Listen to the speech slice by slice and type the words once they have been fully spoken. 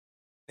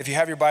If you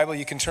have your Bible,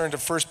 you can turn to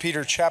 1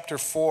 Peter chapter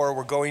 4.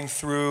 We're going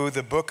through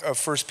the book of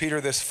 1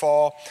 Peter this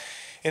fall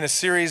in a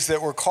series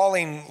that we're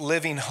calling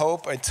Living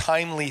Hope, a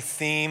timely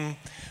theme,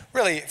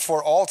 really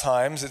for all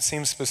times. It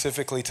seems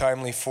specifically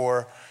timely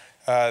for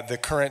the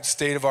current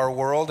state of our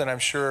world, and I'm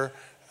sure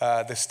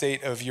the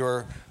state of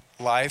your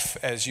life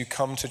as you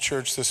come to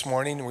church this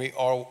morning. We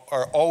all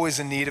are always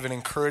in need of an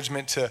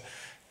encouragement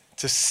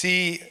to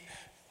see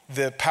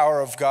the power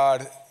of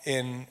God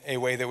in a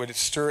way that would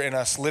stir in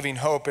us living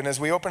hope. And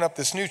as we open up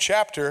this new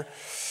chapter,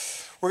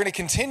 we're going to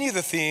continue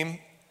the theme.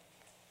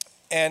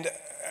 And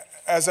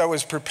as I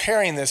was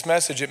preparing this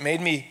message, it made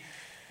me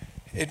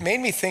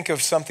think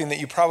of something that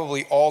you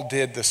probably all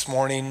did this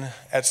morning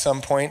at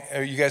some point.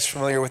 Are you guys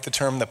familiar with the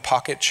term the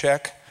pocket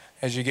check?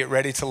 As you get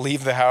ready to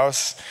leave the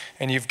house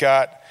and you've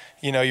got,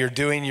 you're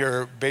doing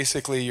your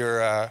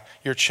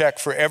check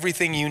for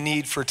everything you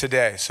need for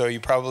today. So you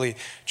probably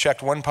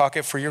checked one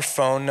pocket for your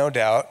phone, no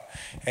doubt.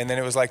 And then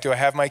it was like, do I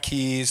have my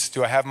keys?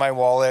 Do I have my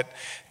wallet?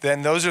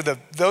 Then those are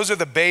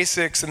the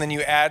basics. And then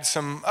you add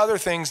some other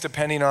things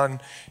depending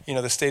on,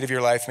 the state of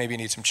your life. Maybe you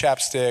need some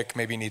chapstick,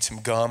 maybe you need some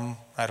gum.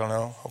 I don't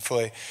know.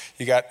 Hopefully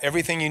you got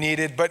everything you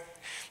needed. But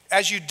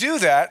as you do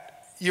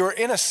that, you're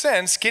in a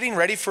sense getting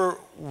ready for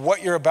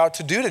what you're about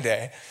to do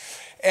today.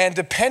 And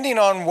depending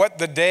on what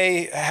the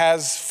day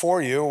has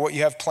for you, what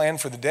you have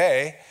planned for the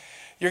day,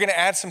 you're going to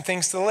add some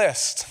things to the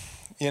list.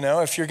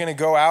 If you're going to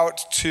go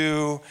out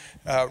to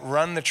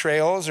run the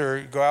trails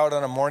or go out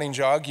on a morning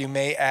jog, you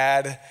may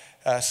add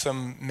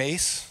some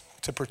mace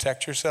to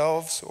protect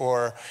yourselves,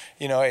 or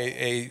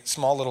a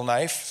small little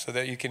knife so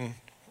that you can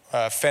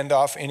fend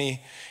off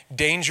any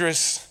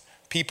dangerous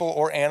people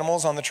or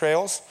animals on the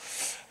trails.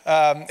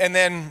 And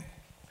then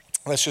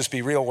let's just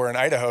be real, we're in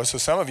Idaho, so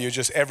some of you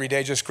just every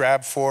day just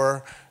grab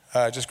for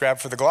the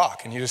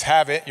Glock, and you just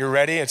have it, you're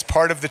ready, it's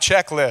part of the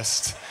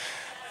checklist,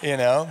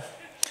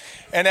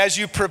 And as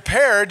you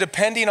prepare,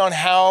 depending on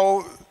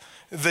how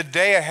the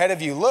day ahead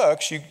of you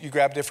looks, you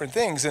grab different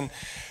things. And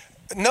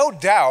no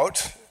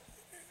doubt,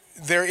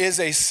 there is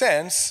a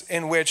sense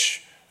in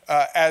which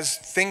as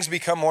things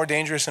become more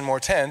dangerous and more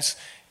tense,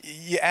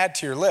 you add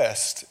to your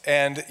list,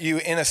 and you,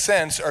 in a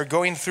sense, are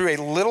going through a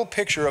little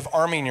picture of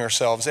arming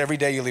yourselves every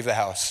day you leave the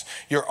house.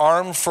 You're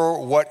armed for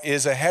what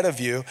is ahead of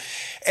you.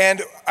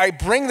 And I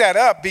bring that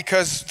up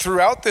because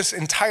throughout this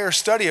entire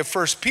study of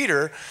 1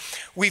 Peter,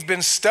 we've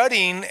been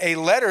studying a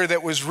letter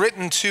that was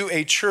written to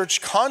a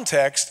church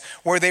context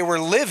where they were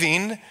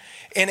living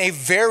in a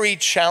very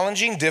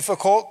challenging,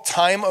 difficult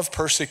time of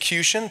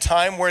persecution,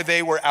 time where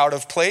they were out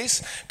of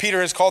place.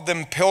 Peter has called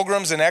them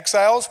pilgrims and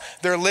exiles.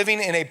 They're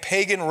living in a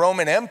pagan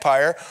Roman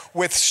Empire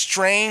with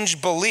strange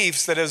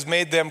beliefs that has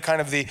made them kind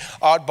of the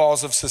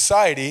oddballs of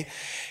society.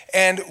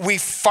 And we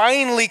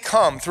finally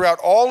come throughout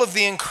all of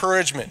the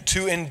encouragement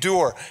to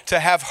endure,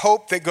 to have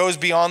hope that goes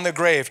beyond the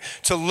grave,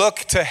 to look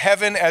to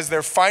heaven as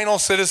their final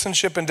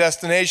citizenship and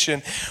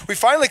destination. We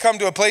finally come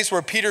to a place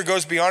where Peter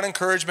goes beyond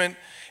encouragement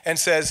and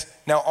says,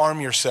 now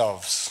arm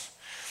yourselves.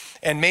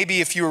 And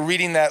maybe if you were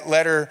reading that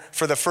letter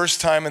for the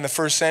first time in the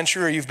first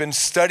century, or you've been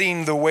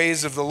studying the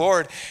ways of the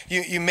Lord,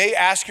 you may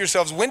ask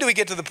yourselves, when do we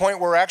get to the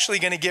point where we're actually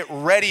going to get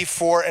ready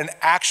for an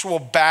actual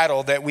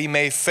battle that we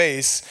may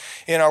face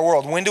in our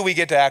world? When do we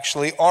get to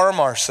actually arm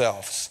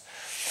ourselves?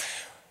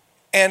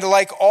 And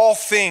like all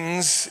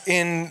things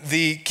in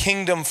the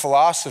kingdom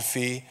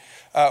philosophy,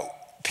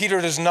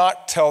 Peter does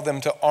not tell them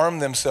to arm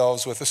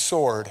themselves with a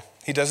sword.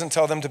 He doesn't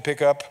tell them to pick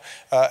up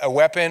a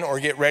weapon or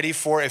get ready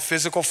for a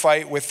physical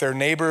fight with their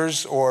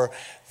neighbors or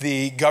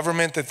the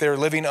government that they're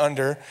living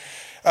under.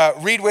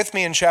 Read with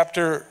me in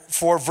chapter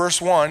 4,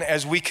 verse 1,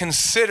 as we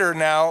consider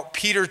now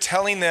Peter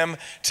telling them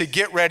to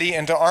get ready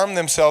and to arm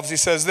themselves. He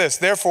says this,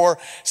 therefore,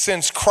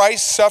 since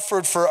Christ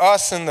suffered for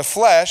us in the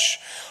flesh,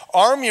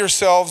 arm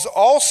yourselves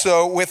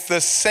also with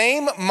the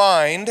same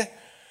mind,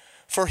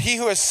 for he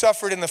who has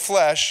suffered in the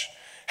flesh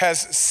has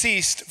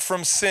ceased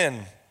from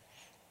sin.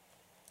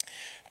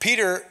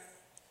 Peter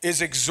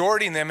is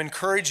exhorting them,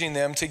 encouraging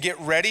them to get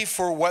ready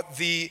for what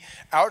the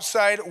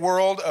outside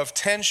world of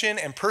tension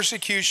and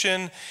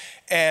persecution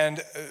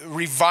and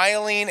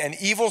reviling and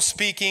evil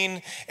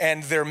speaking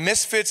and their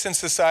misfits in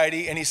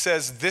society. And he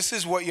says, this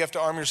is what you have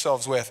to arm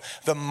yourselves with,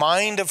 the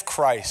mind of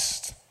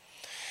Christ.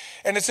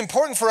 And it's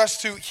important for us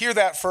to hear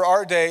that for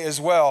our day as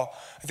well.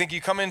 I think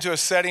you come into a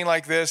setting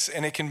like this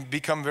and it can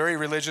become very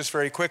religious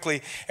very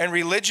quickly. And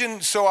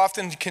religion so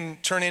often can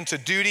turn into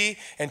duty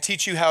and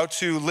teach you how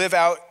to live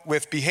out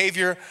with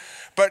behavior.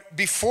 But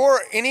before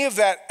any of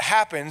that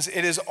happens,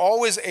 it is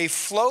always a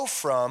flow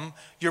from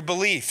your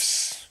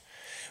beliefs.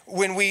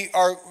 When we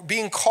are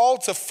being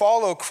called to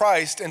follow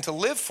Christ and to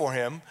live for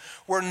him,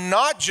 we're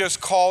not just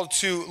called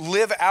to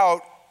live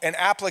out an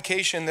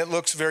application that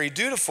looks very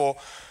dutiful.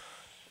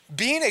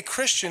 Being a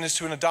Christian is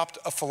to adopt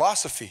a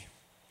philosophy.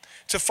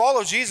 To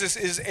follow Jesus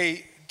is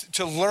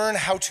to learn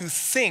how to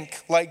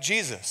think like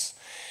Jesus.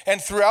 And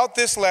throughout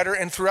this letter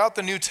and throughout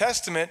the New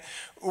Testament,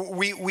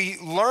 we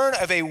learn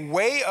of a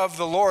way of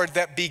the Lord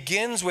that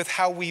begins with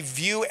how we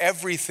view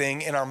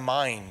everything in our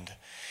mind.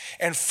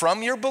 And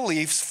from your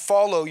beliefs,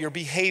 follow your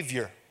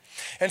behavior.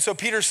 And so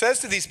Peter says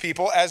to these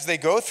people, as they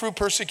go through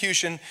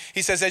persecution,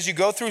 he says, as you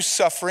go through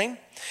suffering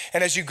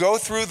and as you go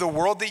through the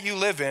world that you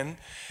live in,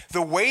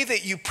 the way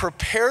that you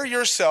prepare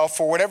yourself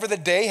for whatever the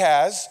day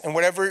has and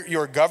whatever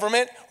your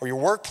government or your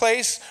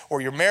workplace or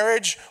your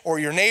marriage or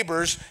your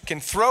neighbors can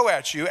throw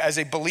at you as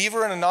a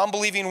believer in a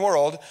non-believing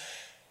world,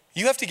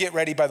 you have to get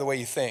ready by the way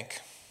you think.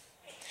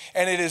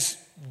 And it is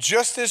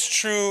just as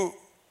true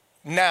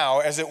now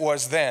as it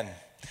was then.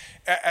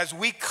 As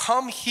we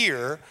come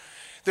here,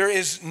 there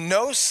is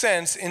no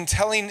sense in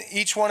telling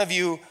each one of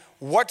you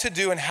what to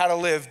do and how to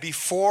live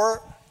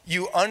before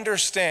you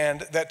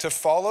understand that to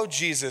follow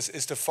Jesus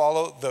is to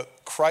follow the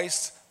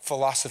Christ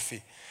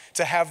philosophy,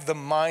 to have the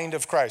mind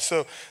of Christ.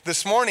 So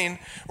this morning,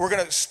 we're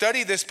going to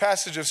study this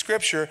passage of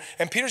Scripture,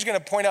 and Peter's going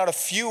to point out a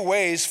few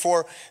ways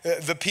for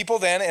the people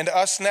then and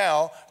us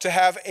now to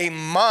have a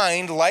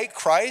mind like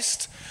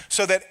Christ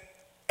so that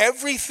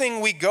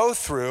everything we go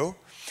through,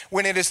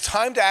 when it is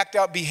time to act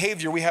out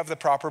behavior, we have the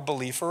proper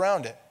belief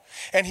around it.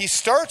 And he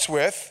starts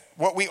with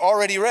what we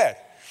already read,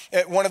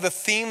 one of the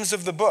themes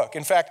of the book.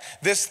 In fact,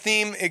 this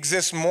theme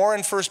exists more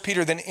in 1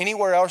 Peter than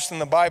anywhere else in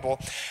the Bible.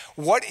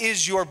 What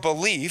is your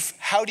belief?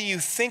 How do you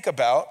think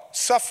about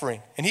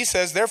suffering? And he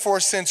says, therefore,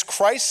 since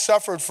Christ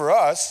suffered for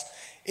us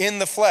in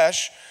the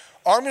flesh,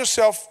 arm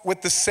yourself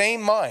with the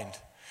same mind.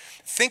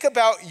 Think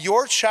about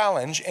your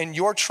challenge and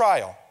your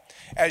trial.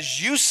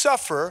 As you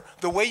suffer,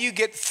 the way you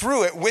get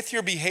through it with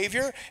your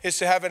behavior is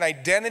to have an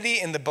identity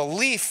in the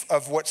belief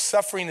of what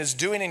suffering is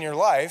doing in your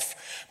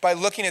life by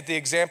looking at the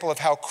example of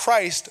how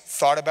Christ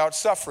thought about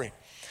suffering.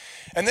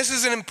 And this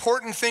is an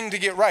important thing to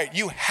get right.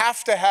 You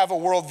have to have a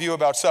worldview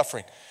about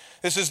suffering.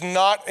 This is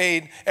not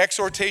an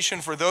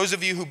exhortation for those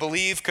of you who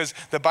believe, because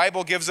the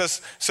Bible gives us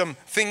some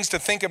things to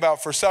think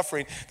about for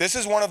suffering. This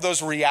is one of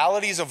those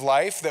realities of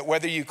life that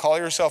whether you call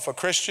yourself a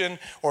Christian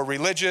or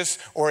religious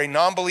or a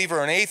non-believer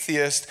or an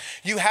atheist,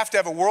 you have to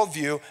have a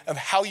worldview of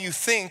how you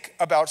think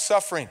about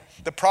suffering.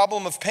 The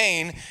problem of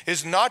pain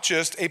is not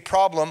just a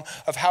problem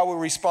of how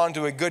we respond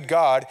to a good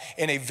God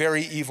in a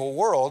very evil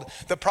world.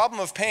 The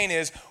problem of pain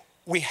is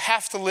we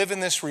have to live in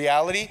this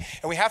reality,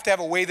 and we have to have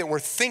a way that we're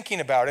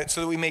thinking about it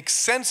so that we make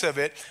sense of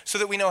it so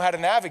that we know how to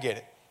navigate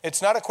it.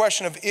 It's not a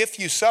question of if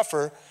you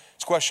suffer,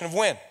 it's a question of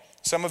when.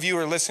 Some of you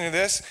are listening to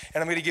this,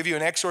 and I'm going to give you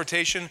an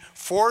exhortation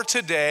for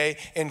today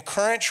in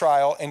current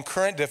trial and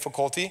current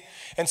difficulty.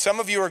 And some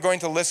of you are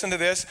going to listen to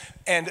this,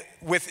 and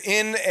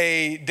within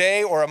a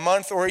day or a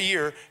month or a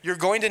year, you're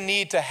going to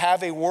need to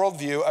have a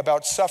worldview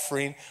about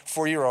suffering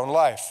for your own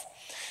life.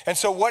 And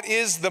so what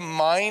is the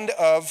mind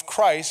of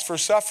Christ for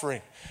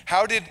suffering?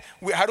 How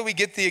do we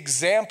get the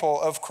example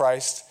of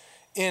Christ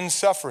in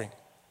suffering?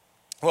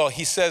 Well,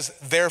 he says,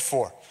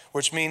 therefore,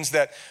 which means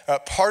that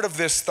part of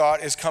this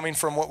thought is coming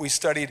from what we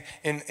studied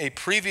in a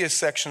previous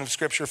section of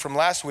Scripture from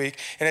last week,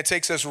 and it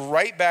takes us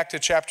right back to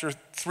chapter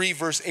 3,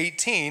 verse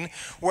 18,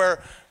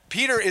 where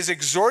Peter is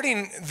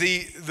exhorting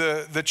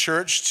the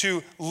church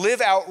to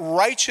live out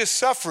righteous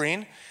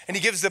suffering, and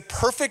he gives the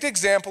perfect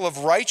example of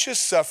righteous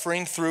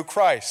suffering through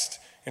Christ.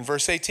 In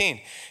verse 18,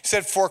 he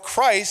said, for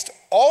Christ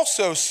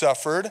also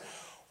suffered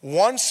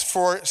once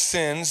for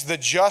sins, the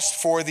just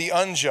for the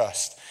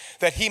unjust,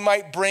 that he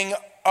might bring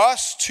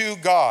us to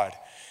God,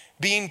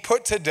 being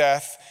put to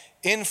death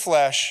in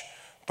flesh,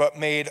 but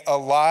made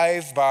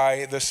alive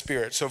by the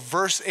Spirit. So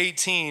verse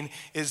 18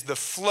 is the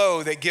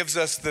flow that gives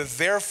us the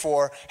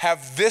therefore,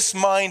 have this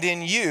mind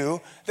in you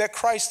that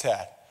Christ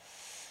had.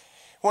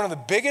 One of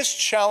the biggest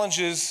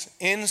challenges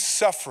in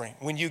suffering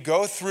when you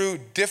go through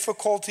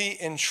difficulty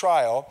and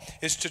trial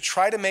is to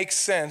try to make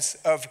sense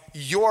of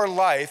your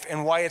life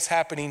and why it's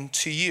happening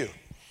to you.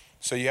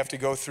 So you have to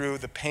go through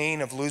the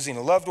pain of losing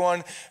a loved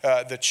one,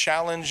 the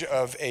challenge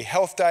of a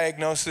health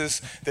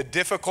diagnosis, the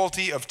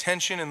difficulty of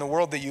tension in the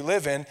world that you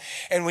live in.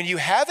 And when you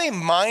have a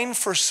mind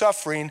for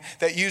suffering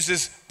that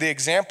uses the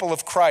example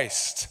of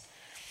Christ,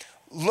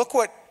 look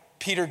what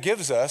Peter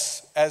gives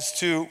us as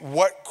to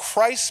what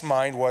Christ's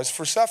mind was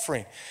for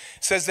suffering.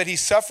 It says that he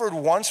suffered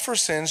once for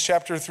sins,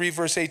 chapter 3,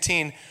 verse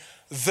 18.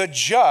 The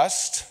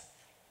just,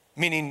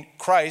 meaning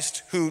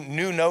Christ, who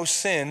knew no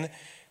sin,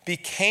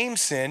 became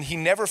sin. He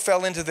never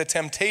fell into the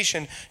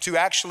temptation to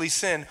actually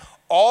sin.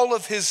 All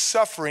of his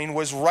suffering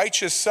was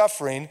righteous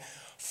suffering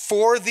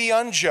for the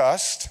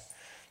unjust,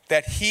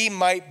 that he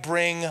might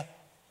bring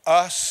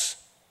us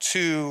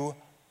to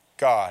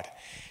God.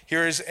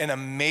 Here is an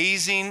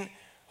amazing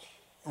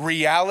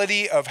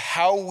reality of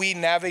how we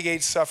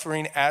navigate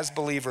suffering as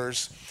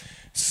believers.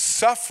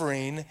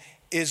 Suffering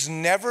is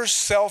never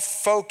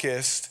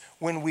self-focused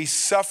when we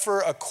suffer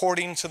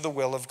according to the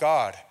will of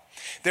God.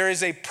 There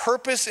is a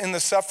purpose in the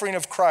suffering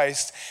of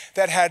Christ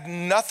that had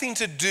nothing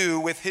to do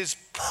with his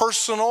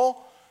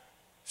personal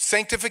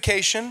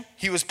sanctification.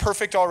 He was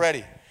perfect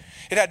already.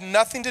 It had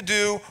nothing to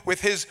do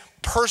with his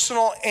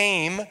personal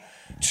aim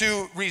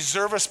to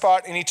reserve a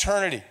spot in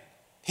eternity.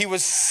 He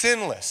was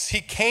sinless. He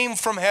came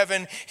from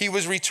heaven. He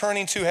was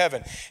returning to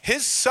heaven.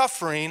 His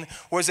suffering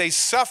was a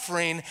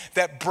suffering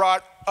that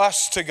brought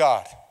us to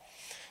God.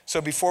 So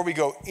before we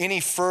go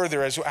any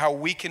further as to how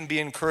we can be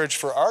encouraged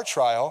for our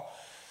trial,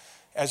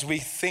 as we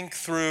think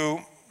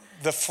through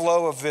the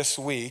flow of this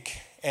week,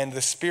 and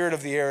the spirit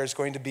of the air is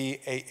going to be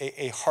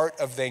a heart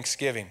of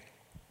thanksgiving.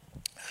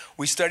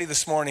 We studied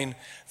this morning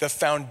the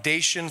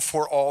foundation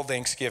for all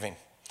Thanksgiving.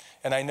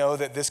 And I know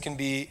that this can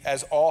be,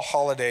 as all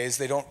holidays,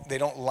 they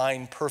don't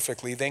line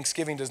perfectly.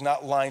 Thanksgiving does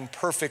not line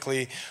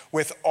perfectly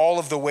with all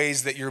of the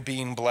ways that you're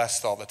being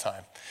blessed all the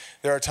time.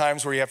 There are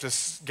times where you have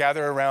to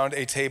gather around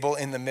a table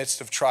in the midst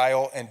of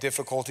trial and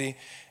difficulty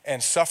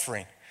and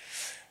suffering.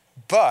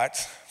 But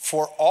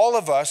for all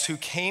of us who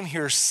came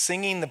here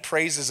singing the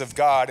praises of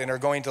God and are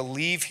going to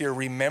leave here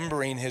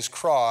remembering his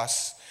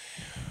cross,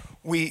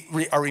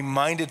 we are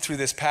reminded through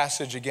this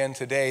passage again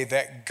today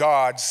that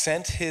God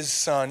sent his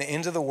son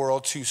into the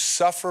world to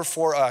suffer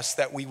for us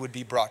that we would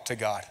be brought to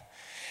God.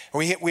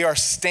 We are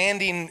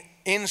standing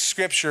in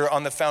Scripture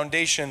on the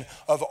foundation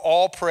of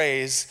all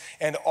praise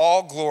and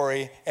all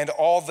glory and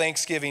all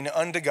thanksgiving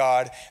unto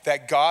God,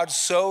 that God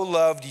so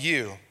loved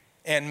you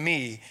and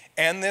me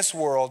and this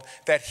world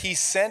that he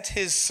sent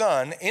his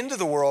son into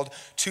the world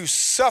to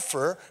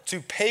suffer,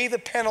 to pay the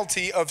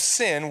penalty of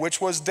sin,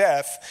 which was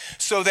death,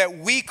 so that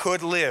we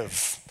could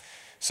live.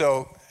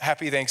 So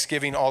happy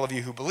Thanksgiving, all of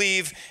you who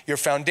believe. Your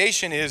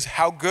foundation is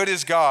how good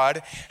is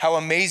God, how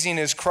amazing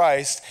is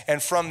Christ,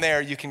 and from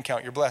there you can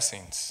count your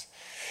blessings.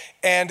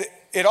 And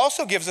it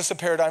also gives us a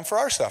paradigm for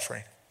our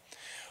suffering.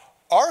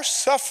 Our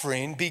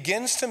suffering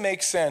begins to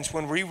make sense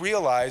when we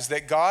realize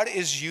that God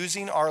is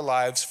using our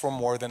lives for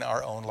more than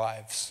our own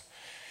lives.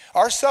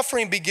 Our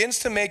suffering begins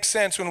to make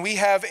sense when we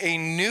have a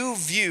new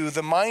view,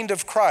 the mind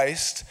of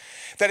Christ,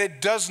 that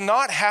it does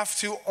not have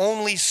to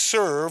only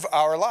serve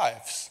our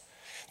lives.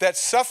 That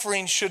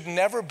suffering should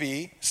never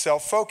be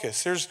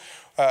self-focused. There's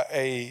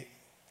a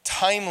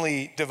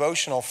timely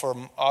devotional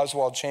from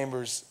Oswald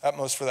Chambers,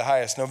 Utmost for the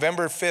Highest,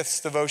 November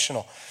 5th's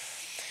devotional.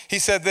 He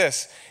said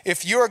this: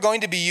 if you are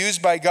going to be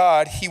used by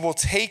God, he will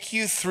take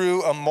you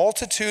through a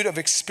multitude of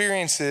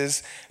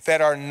experiences that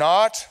are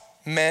not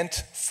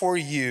meant for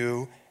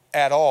you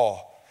at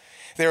all.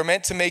 They are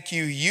meant to make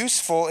you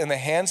useful in the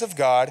hands of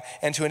God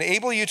and to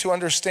enable you to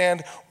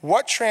understand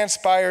what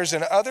transpires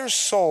in other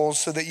souls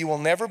so that you will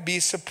never be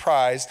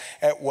surprised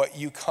at what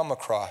you come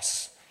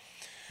across.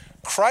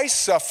 Christ's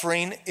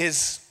suffering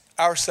is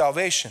our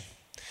salvation.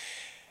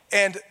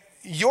 And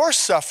your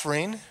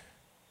suffering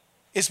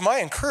is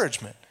my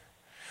encouragement.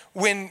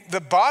 When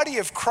the body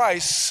of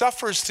Christ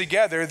suffers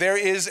together, there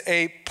is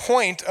a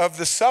point of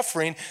the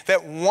suffering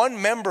that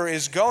one member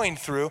is going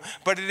through,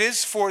 but it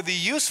is for the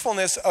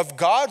usefulness of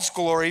God's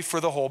glory for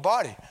the whole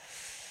body.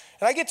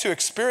 And I get to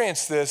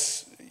experience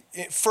this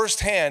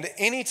firsthand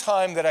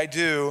anytime that I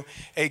do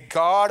a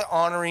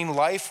God-honoring,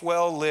 life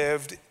well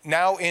lived,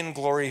 now in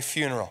glory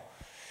funeral.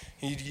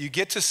 You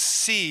get to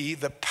see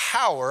the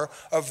power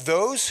of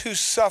those who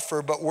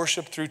suffer but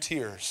worship through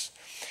tears.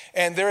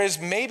 And there is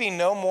maybe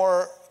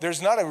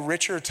there's not a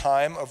richer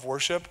time of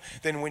worship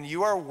than when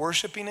you are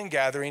worshiping and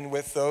gathering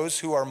with those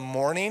who are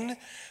mourning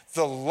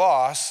the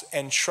loss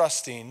and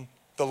trusting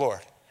the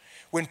Lord.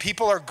 When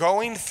people are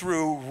going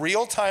through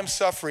real-time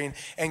suffering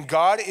and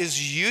God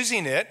is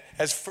using it,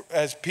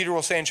 as Peter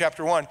will say in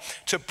chapter 1,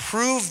 to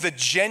prove the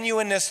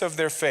genuineness of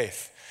their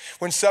faith.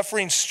 When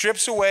suffering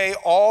strips away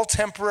all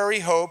temporary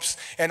hopes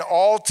and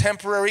all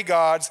temporary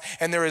gods,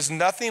 and there is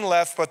nothing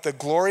left but the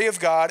glory of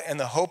God and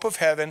the hope of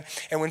heaven,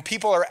 and when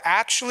people are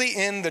actually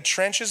in the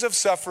trenches of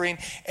suffering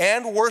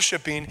and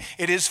worshiping,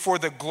 it is for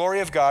the glory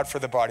of God for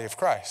the body of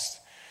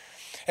Christ.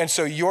 And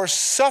so your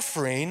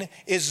suffering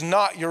is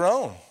not your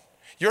own.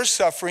 Your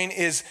suffering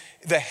is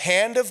the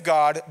hand of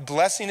God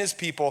blessing his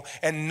people,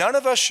 and none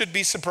of us should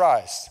be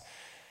surprised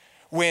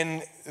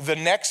when the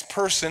next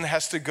person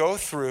has to go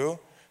through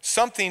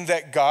something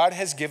that God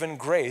has given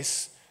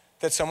grace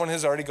that someone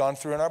has already gone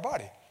through in our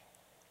body.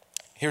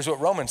 Here's what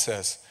Romans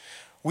says.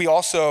 We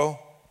also,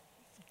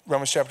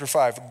 Romans chapter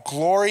 5,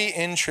 glory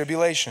in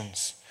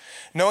tribulations,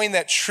 knowing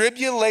that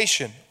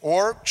tribulation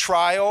or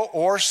trial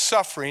or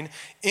suffering,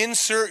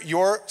 insert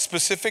your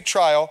specific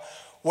trial,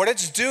 what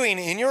it's doing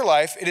in your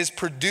life, it is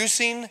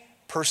producing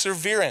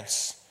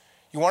perseverance.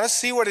 You want to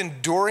see what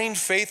enduring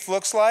faith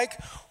looks like?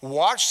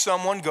 Watch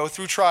someone go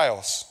through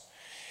trials.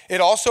 It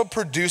also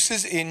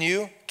produces in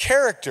you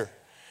character.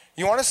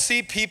 You want to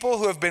see people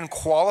who have been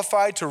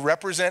qualified to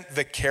represent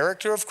the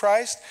character of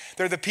Christ?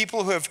 They're the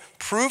people who have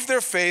proved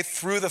their faith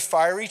through the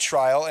fiery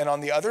trial, and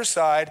on the other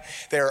side,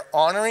 they're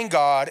honoring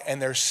God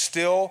and they're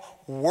still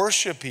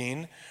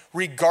worshiping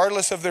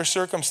regardless of their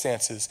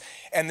circumstances.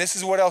 And this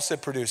is what else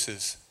it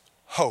produces: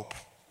 hope.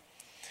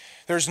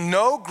 There's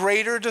no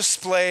greater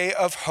display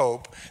of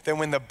hope than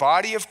when the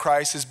body of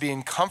Christ is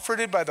being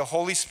comforted by the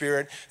Holy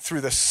Spirit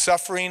through the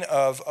suffering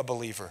of a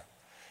believer.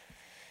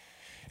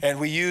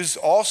 And we use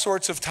all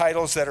sorts of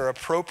titles that are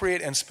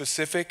appropriate and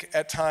specific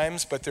at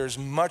times, but there's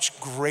much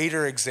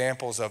greater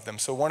examples of them.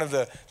 So one of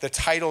the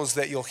titles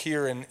that you'll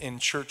hear in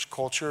church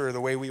culture, or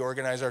the way we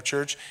organize our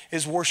church,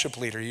 is worship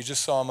leader. You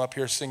just saw him up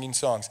here singing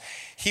songs.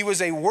 He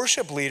was a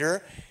worship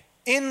leader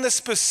in the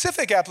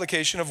specific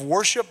application of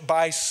worship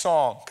by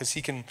song, because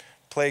he can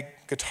play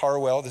guitar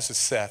well. This is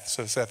Seth.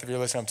 So Seth, if you're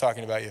listening, I'm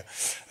talking about you.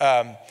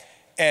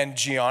 and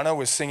Gianna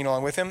was singing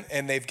along with him,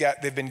 and they've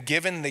been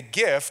given the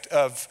gift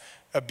of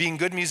being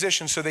good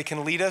musicians so they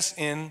can lead us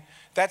in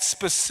that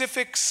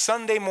specific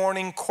Sunday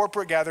morning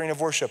corporate gathering of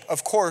worship.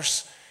 Of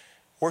course,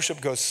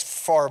 worship goes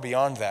far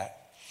beyond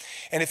that.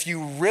 And if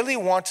you really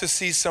want to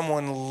see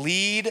someone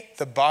lead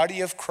the body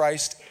of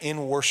Christ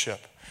in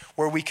worship,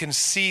 where we can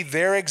see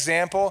their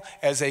example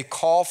as a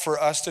call for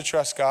us to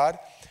trust God,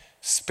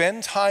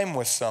 spend time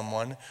with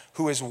someone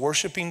who is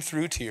worshiping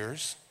through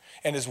tears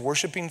and is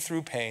worshiping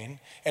through pain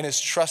and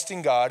is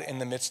trusting God in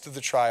the midst of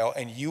the trial,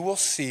 and you will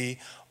see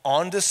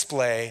on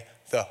display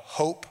the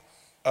hope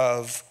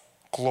of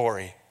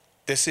glory.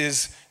 This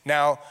is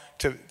now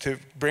to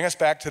bring us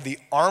back to the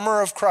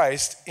armor of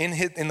Christ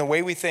in the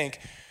way we think.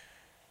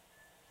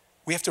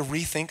 We have to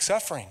rethink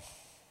suffering.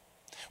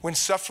 When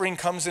suffering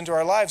comes into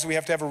our lives, we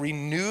have to have a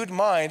renewed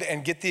mind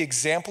and get the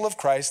example of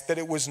Christ, that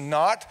it was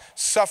not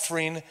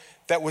suffering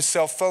that was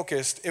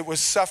self-focused. It was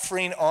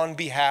suffering on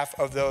behalf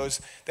of those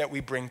that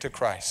we bring to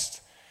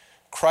Christ.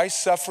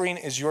 Christ's suffering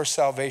is your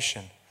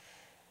salvation.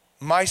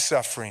 My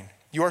suffering,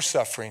 your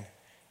suffering,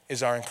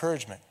 is our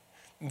encouragement.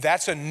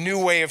 That's a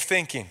new way of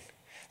thinking.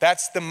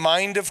 That's the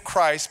mind of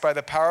Christ by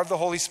the power of the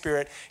Holy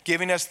Spirit,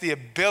 giving us the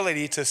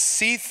ability to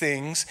see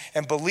things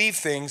and believe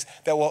things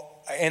that will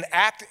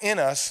enact in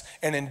us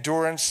an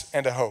endurance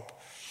and a hope.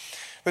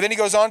 But then he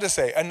goes on to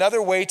say,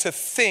 another way to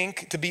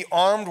think, to be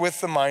armed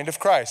with the mind of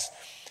Christ.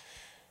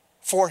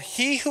 For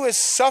he who has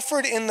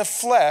suffered in the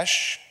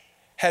flesh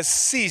has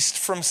ceased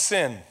from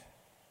sin.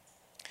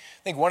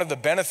 I think one of the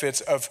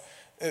benefits of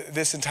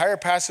this entire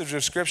passage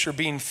of Scripture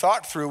being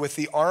thought through with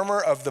the armor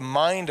of the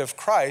mind of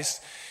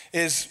Christ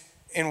is,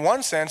 in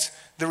one sense,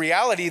 the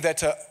reality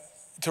that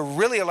to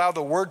really allow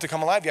the word to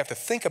come alive, you have to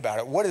think about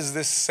it. What is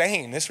this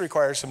saying? This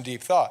requires some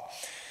deep thought.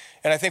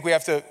 And I think we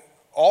have to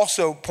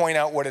also point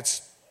out what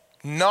it's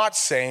not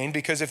saying,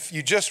 because if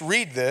you just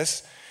read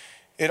this,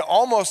 it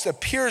almost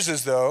appears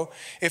as though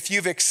if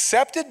you've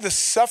accepted the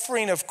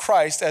suffering of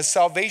Christ as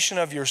salvation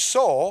of your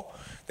soul,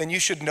 then you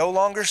should no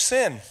longer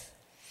sin.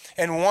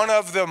 And one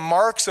of the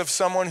marks of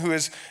someone who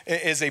is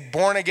a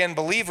born-again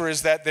believer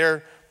is that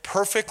they're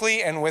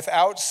perfectly and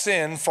without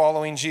sin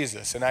following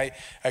Jesus. And I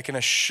can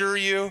assure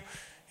you,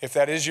 if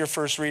that is your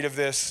first read of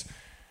this,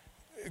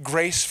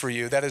 grace for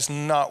you, that is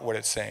not what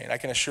it's saying. I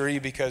can assure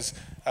you, because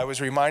I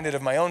was reminded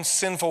of my own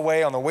sinful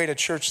way on the way to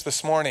church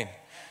this morning.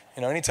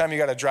 You know, anytime you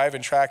got to drive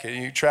in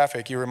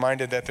traffic, you're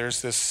reminded that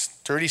there's this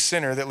dirty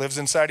sinner that lives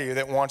inside of you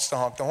that wants to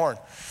honk the horn.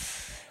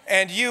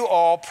 And you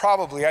all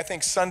probably, I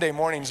think Sunday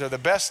mornings are the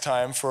best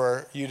time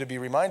for you to be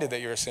reminded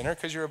that you're a sinner,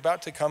 because you're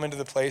about to come into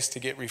the place to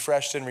get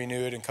refreshed and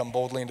renewed and come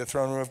boldly into the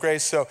throne room of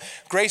grace. So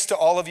grace to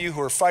all of you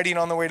who are fighting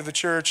on the way to the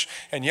church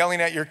and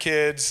yelling at your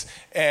kids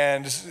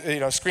and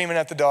screaming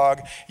at the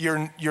dog.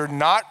 You're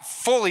not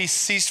fully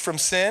ceased from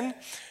sin,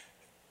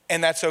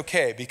 and that's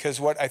okay, because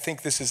what I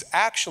think this is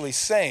actually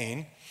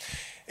saying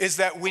is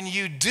that when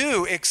you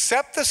do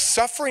accept the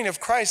suffering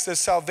of Christ as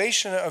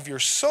salvation of your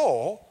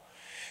soul,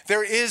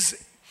 there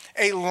is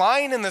a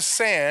line in the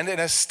sand and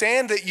a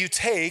stand that you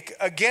take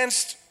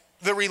against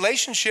the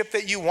relationship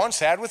that you once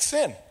had with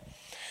sin.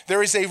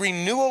 There is a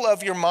renewal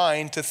of your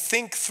mind to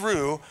think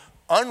through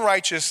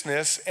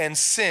unrighteousness and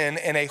sin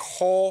in a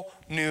whole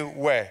new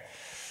way.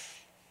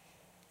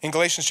 In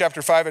Galatians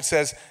chapter 5, it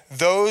says,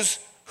 those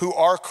who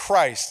are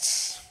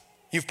Christ's,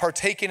 you've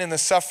partaken in the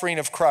suffering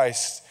of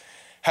Christ,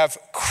 have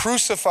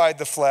crucified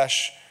the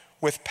flesh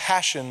with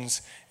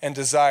passions and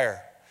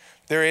desire.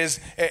 There is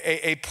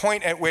a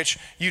point at which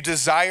you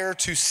desire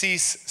to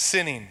cease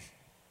sinning.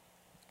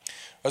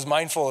 I was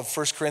mindful of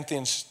 1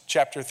 Corinthians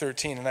chapter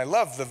 13, and I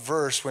love the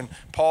verse when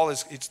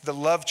it's the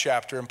love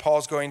chapter, and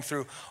Paul's going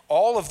through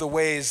all of the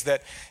ways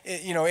that,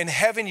 in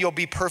heaven you'll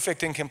be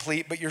perfect and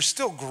complete, but you're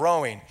still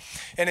growing.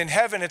 And in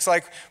heaven, it's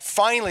like,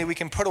 finally we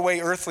can put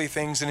away earthly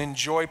things and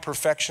enjoy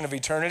perfection of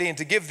eternity. And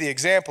to give the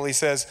example, he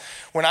says,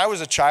 when I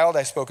was a child,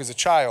 I spoke as a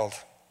child.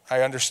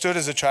 I understood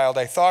as a child,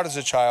 I thought as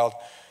a child,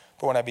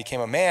 but when I became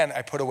a man,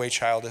 I put away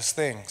childish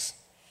things.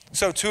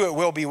 So too it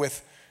will be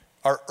with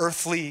our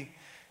earthly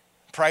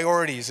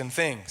priorities and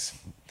things.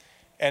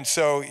 And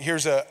so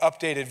here's an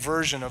updated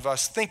version of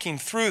us thinking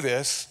through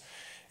this.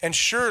 And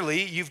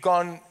surely you've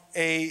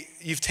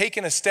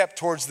taken a step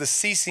towards the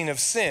ceasing of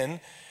sin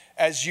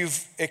as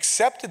you've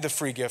accepted the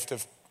free gift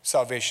of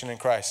salvation in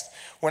Christ.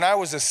 When I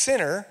was a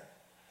sinner,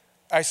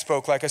 I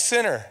spoke like a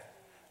sinner.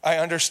 I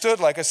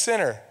understood like a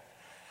sinner.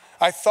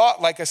 I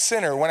thought like a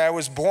sinner. When I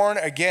was born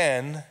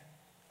again,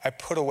 I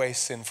put away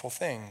sinful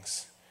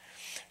things.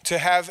 To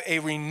have a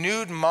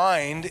renewed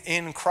mind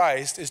in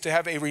Christ is to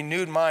have a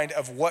renewed mind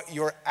of what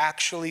you're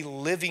actually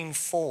living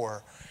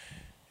for.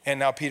 And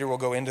now Peter will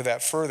go into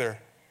that further.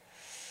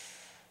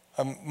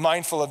 I'm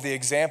mindful of the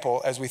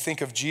example as we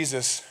think of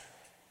Jesus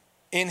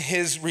in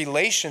his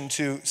relation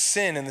to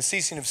sin and the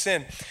ceasing of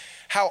sin,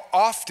 how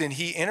often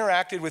he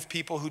interacted with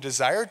people who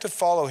desired to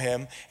follow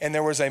him, and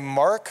there was a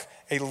mark,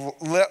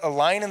 a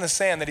line in the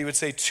sand that he would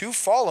say, to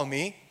follow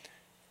me,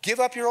 give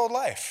up your old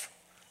life.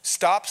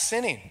 Stop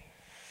sinning.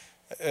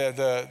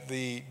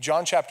 the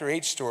John chapter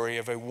 8 story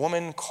of a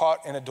woman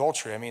caught in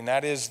adultery. I mean,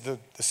 that is the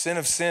sin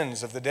of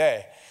sins of the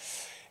day.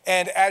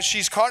 And as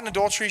she's caught in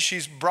adultery,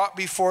 she's brought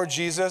before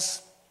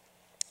Jesus,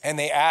 and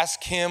they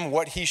ask him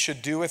what he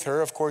should do with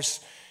her. Of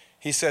course,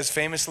 he says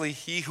famously,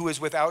 "He who is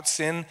without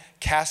sin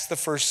cast the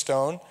first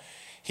stone."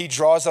 He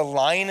draws a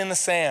line in the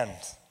sand.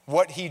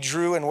 What he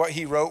drew and what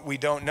he wrote, we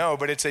don't know,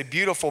 but it's a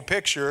beautiful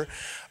picture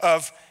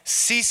of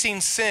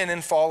ceasing sin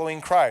and following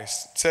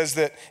Christ. It says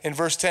that in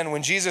verse 10,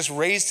 when Jesus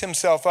raised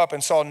himself up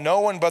and saw no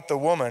one but the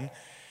woman,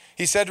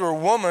 he said to her,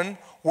 "Woman,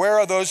 where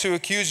are those who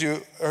accuse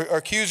you, or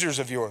accusers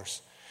of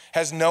yours?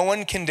 Has no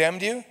one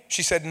condemned you?"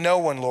 She said, "No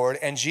one, Lord."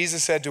 And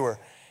Jesus said to her,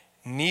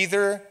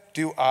 "Neither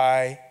do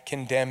I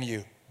condemn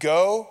you.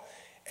 Go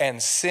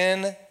and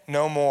sin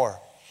no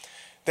more."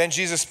 Then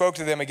Jesus spoke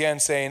to them again,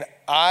 saying,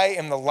 "I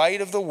am the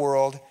light of the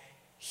world.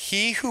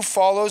 He who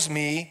follows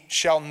me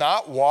shall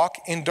not walk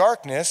in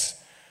darkness,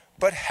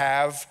 but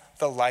have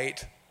the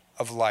light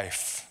of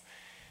life."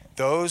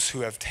 Those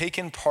who have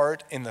taken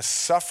part in the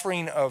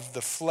suffering of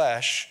the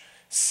flesh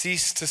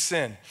cease to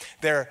sin.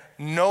 They're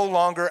no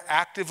longer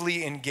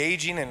actively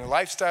engaging in a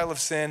lifestyle of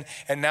sin,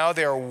 and now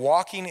they are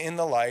walking in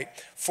the light,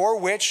 for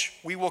which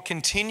we will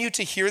continue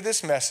to hear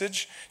this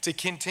message, to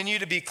continue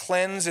to be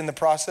cleansed in the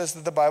process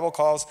that the Bible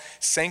calls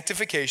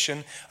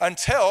sanctification,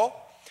 until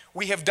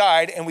we have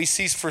died and we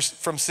cease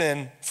from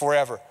sin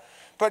forever.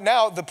 But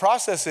now the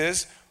process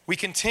is we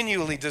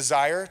continually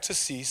desire to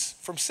cease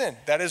from sin.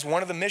 That is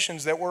one of the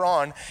missions that we're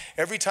on.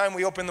 Every time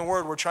we open the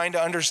Word, we're trying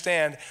to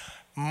understand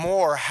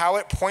more how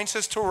it points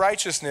us to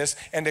righteousness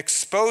and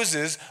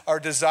exposes our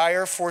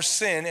desire for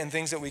sin and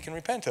things that we can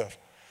repent of.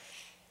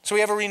 So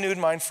we have a renewed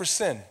mind for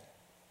sin.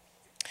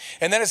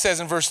 And then it says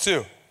in verse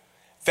 2,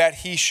 that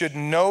he should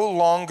no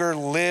longer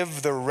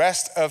live the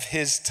rest of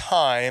his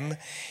time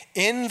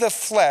in the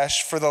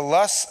flesh for the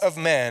lusts of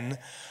men,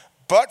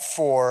 but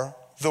for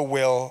the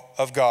will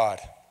of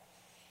God.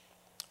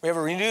 We have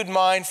a renewed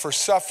mind for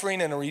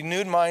suffering and a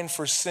renewed mind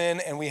for sin,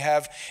 and we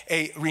have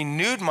a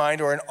renewed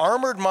mind or an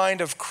armored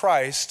mind of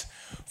Christ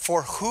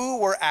for who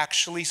we're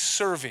actually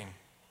serving.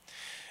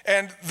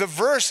 And the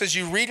verse, as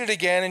you read it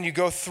again and you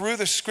go through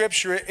the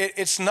scripture,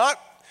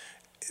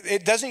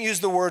 it doesn't use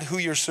the word who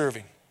you're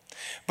serving,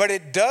 but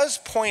it does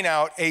point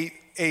out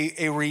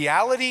a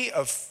reality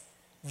of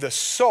the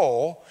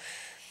soul,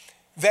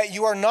 that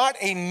you are not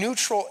a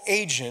neutral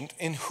agent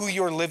in who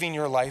you're living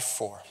your life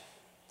for.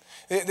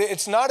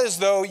 It's not as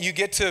though you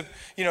get to,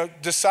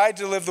 decide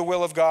to live the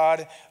will of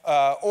God,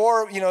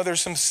 or,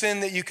 there's some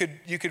sin that you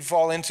could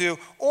fall into,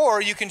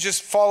 or you can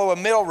just follow a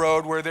middle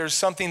road where there's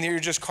something that you're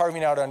just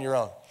carving out on your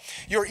own.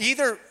 You're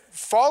either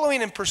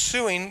following and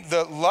pursuing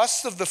the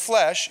lusts of the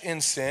flesh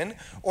in sin,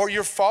 or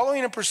you're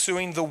following and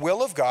pursuing the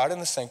will of God in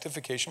the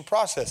sanctification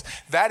process.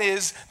 That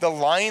is the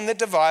line that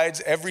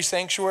divides every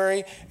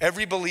sanctuary,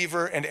 every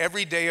believer, and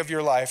every day of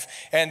your life.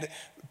 And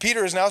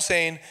Peter is now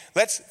saying,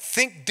 let's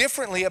think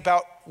differently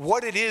about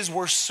what it is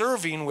we're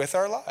serving with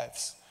our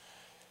lives.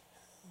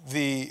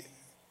 The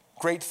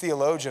great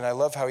theologian, I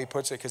love how he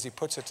puts it, because he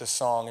puts it to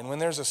song. And when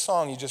there's a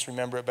song, you just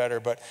remember it better.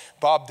 But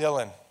Bob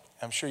Dylan,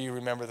 I'm sure you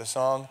remember the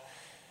song.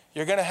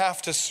 You're going to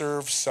have to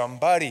serve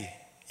somebody.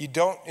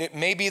 It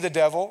may be the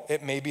devil,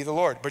 it may be the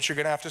Lord, but you're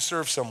going to have to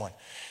serve someone.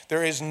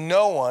 There is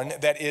no one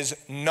that is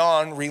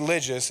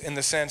non-religious in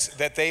the sense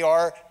that they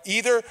are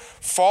either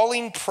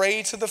falling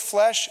prey to the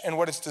flesh and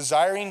what it's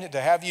desiring to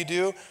have you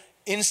do,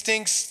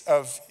 instincts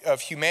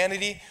of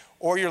humanity,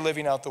 or you're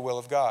living out the will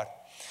of God.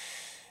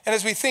 And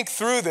as we think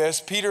through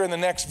this, Peter in the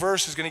next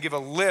verse is going to give a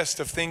list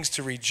of things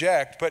to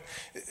reject, but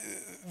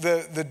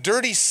the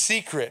dirty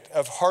secret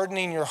of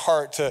hardening your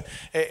heart to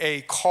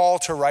a call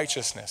to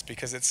righteousness,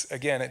 because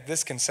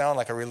this can sound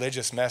like a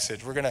religious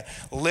message. We're going to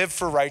live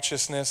for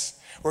righteousness.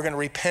 We're going to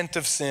repent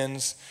of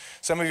sins.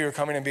 Some of you are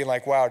coming and being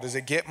like, wow, does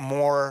it get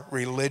more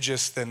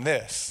religious than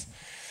this?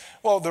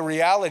 Well, the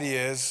reality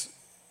is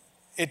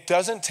it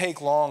doesn't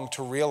take long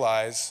to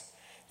realize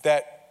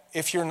that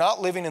if you're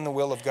not living in the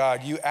will of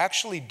God, you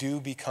actually do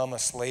become a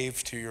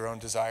slave to your own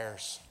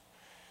desires.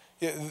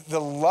 The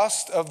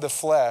lust of the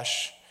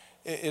flesh,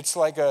 it's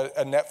like a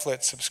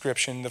Netflix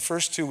subscription. The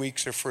first 2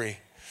 weeks are free.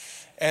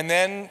 And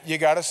then you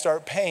got to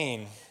start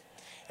paying.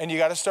 And you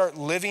got to start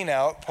living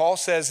out. Paul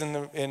says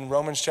in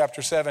Romans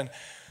chapter 7,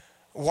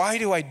 why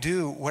do I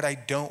do what I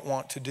don't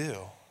want to do?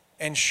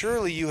 And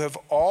surely you have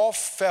all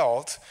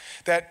felt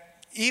that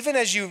even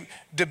as you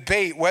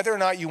debate whether or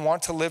not you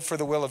want to live for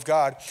the will of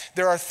God,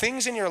 there are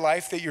things in your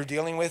life that you're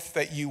dealing with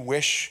that you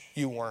wish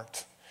you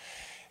weren't.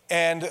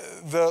 And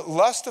the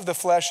lust of the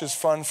flesh is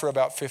fun for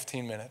about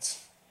 15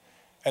 minutes.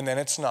 And then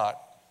it's not.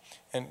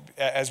 And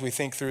as we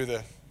think through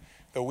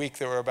the week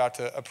that we're about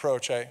to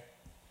approach, I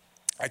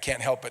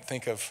can't help but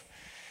think of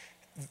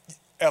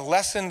a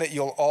lesson that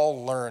you'll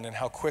all learn and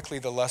how quickly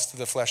the lust of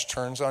the flesh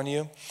turns on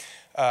you.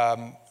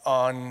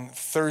 On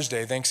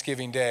Thursday,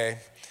 Thanksgiving Day,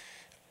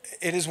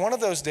 it is one of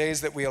those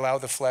days that we allow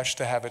the flesh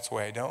to have its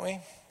way, don't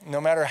we?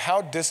 No matter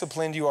how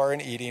disciplined you are in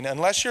eating,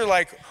 unless you're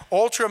like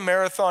ultra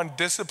marathon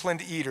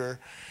disciplined eater,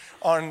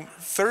 on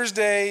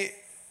Thursday,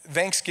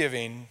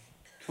 Thanksgiving,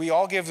 we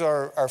all give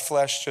our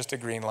flesh just a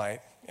green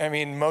light. I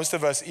mean, most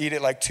of us eat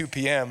at like 2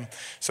 p.m.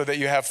 so that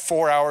you have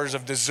 4 hours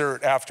of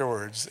dessert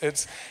afterwards.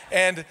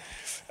 And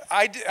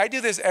I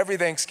do this every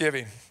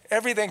Thanksgiving.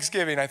 Every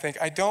Thanksgiving, I think,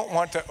 I don't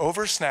want to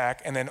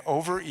over-snack and then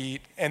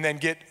overeat and then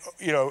get,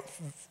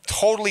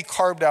 totally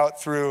carved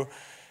out through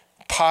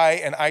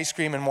pie and ice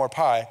cream and more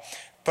pie.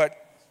 But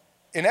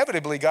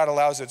inevitably, God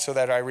allows it so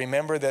that I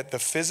remember that the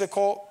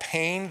physical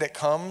pain that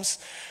comes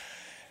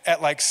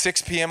at like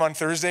 6 p.m. on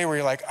Thursday, where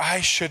you're like,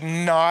 I should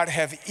not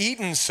have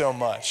eaten so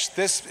much.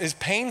 This is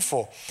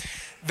painful.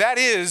 That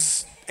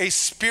is a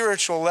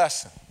spiritual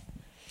lesson.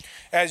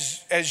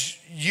 As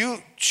you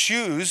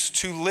choose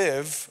to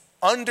live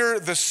under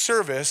the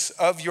service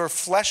of your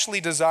fleshly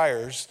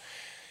desires,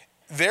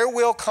 there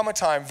will come a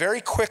time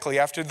very quickly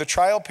after the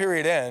trial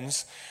period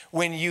ends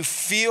when you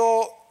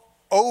feel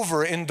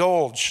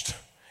overindulged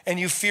and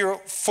you feel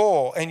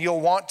full and you'll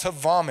want to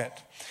vomit.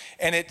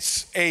 And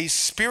it's a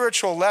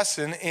spiritual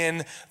lesson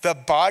in the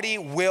body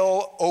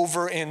will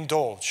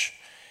overindulge,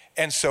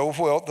 and so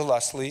will the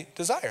lustly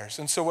desires.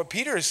 And so what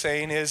Peter is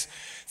saying is,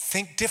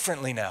 think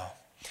differently now.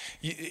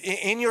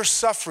 In your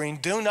suffering,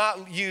 do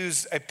not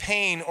use a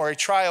pain or a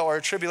trial or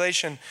a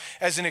tribulation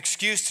as an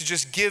excuse to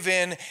just give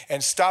in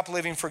and stop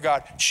living for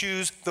God.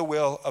 Choose the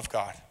will of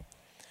God.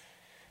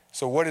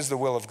 So what is the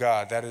will of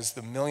God? That is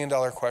the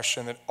million-dollar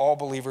question that all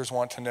believers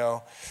want to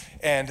know.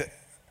 And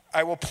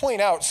I will point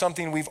out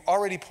something we've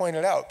already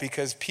pointed out,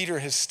 because Peter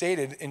has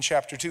stated in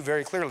chapter 2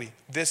 very clearly,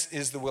 this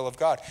is the will of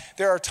God.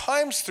 There are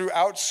times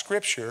throughout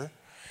Scripture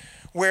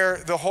where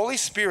the Holy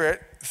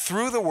Spirit,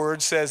 through the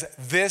Word, says,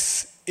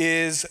 this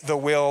is the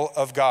will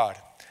of God.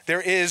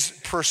 There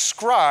is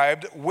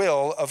prescribed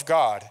will of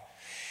God.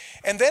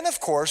 And then,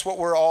 of course, what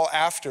we're all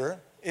after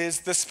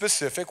is the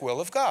specific will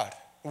of God.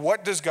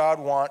 What does God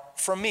want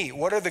from me?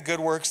 What are the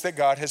good works that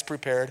God has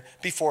prepared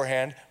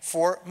beforehand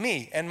for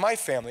me and my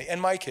family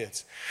and my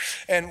kids?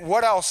 And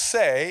what I'll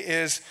say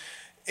is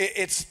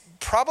it's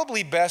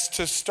probably best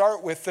to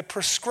start with the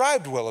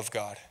prescribed will of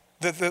God.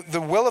 The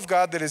will of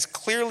God that is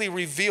clearly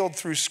revealed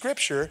through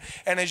Scripture.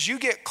 And as you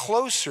get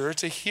closer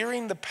to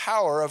hearing the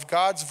power of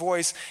God's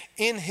voice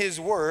in His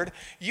Word,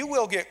 you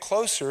will get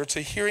closer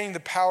to hearing the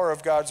power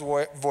of God's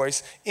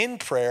voice in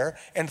prayer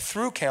and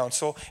through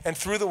counsel and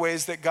through the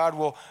ways that God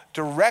will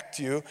direct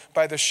you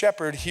by the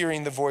shepherd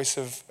hearing the voice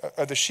of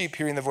the sheep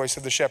hearing the voice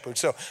of the shepherd.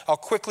 So I'll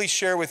quickly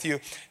share with you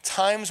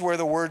times where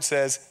the Word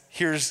says,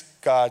 here's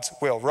God's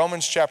will.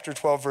 Romans chapter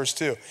 12, verse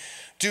 2.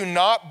 Do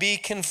not be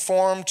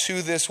conformed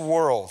to this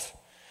world,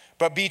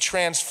 but be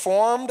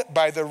transformed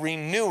by the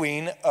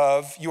renewing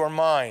of your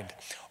mind.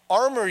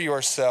 Armor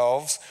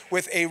yourselves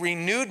with a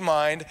renewed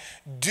mind.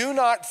 Do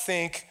not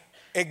think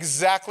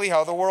exactly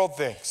how the world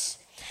thinks.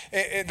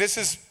 This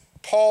is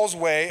Paul's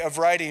way of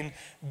writing,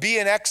 be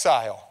an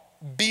exile.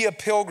 Be a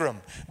pilgrim.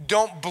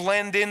 Don't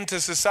blend into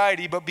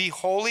society, but be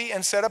holy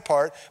and set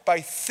apart by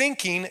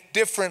thinking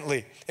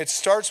differently. It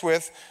starts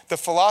with the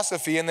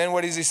philosophy, and then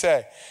what does he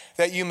say?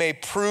 That you may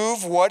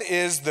prove what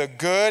is the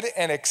good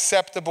and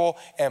acceptable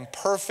and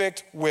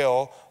perfect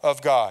will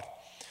of God.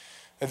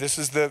 And this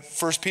is the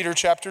 1 Peter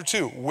chapter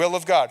 2, will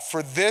of God.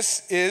 For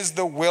this is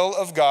the will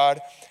of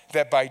God,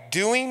 that by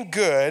doing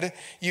good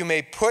you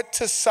may put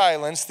to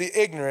silence the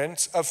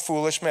ignorance of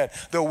foolish men.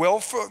 The will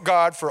for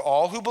God for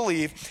all who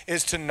believe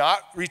is to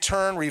not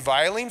return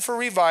reviling for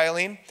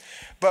reviling,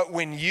 but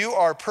when you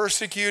are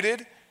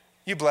persecuted,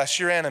 you bless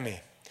your enemy.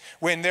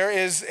 When there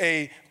is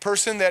a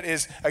person that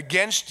is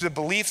against the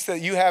beliefs that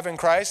you have in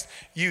Christ,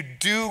 you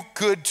do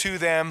good to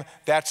them.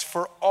 That's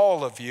for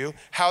all of you.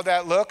 How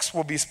that looks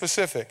will be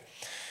specific.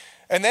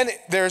 And then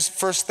there's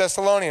 1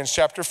 Thessalonians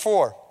chapter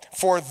 4.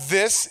 For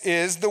this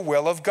is the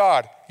will of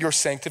God, your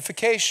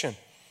sanctification.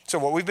 So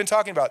what we've been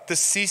talking about, the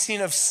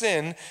ceasing of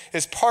sin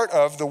is part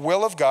of the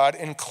will of God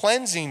in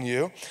cleansing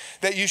you,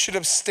 that you should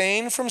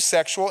abstain from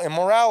sexual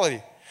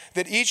immorality,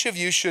 that each of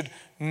you should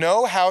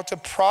know how to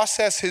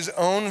process his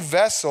own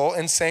vessel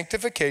in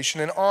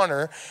sanctification and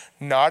honor,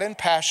 not in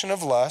passion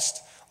of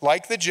lust,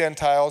 like the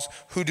Gentiles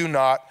who do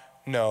not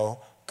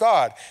know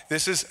God.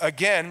 This is,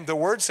 again, the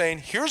word saying,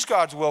 here's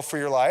God's will for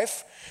your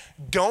life.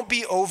 Don't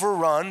be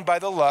overrun by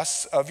the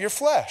lusts of your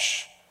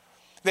flesh.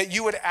 That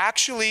you would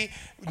actually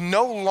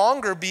no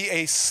longer be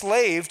a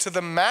slave to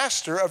the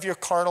master of your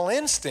carnal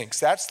instincts.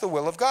 That's the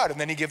will of God. And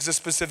then he gives a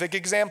specific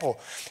example.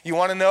 You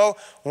want to know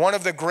one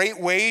of the great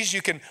ways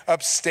you can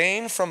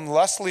abstain from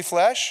lustly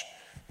flesh?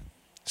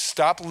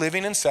 Stop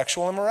living in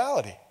sexual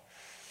immorality.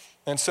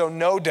 And so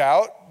no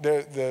doubt,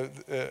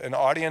 an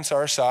audience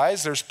our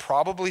size, there's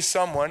probably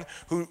someone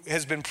who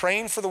has been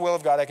praying for the will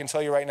of God. I can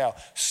tell you right now,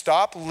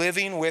 stop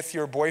living with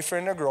your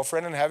boyfriend or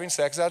girlfriend and having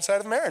sex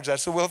outside of marriage.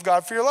 That's the will of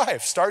God for your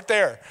life. Start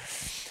there.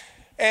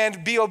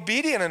 And be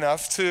obedient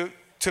enough to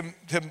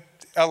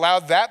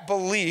allow that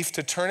belief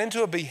to turn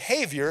into a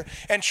behavior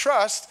and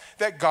trust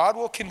that God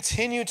will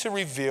continue to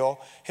reveal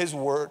his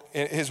word,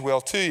 his will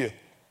to you.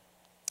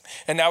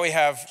 And now we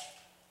have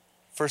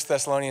 1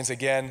 Thessalonians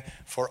again,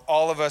 for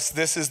all of us,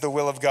 this is the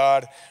will of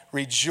God.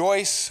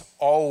 Rejoice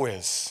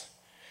always.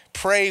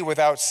 Pray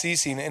without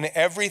ceasing. In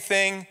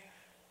everything,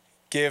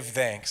 give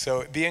thanks.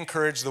 So be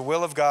encouraged. The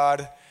will of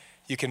God,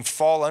 you can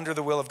fall under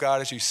the will of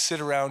God as you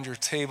sit around your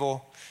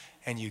table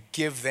and you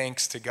give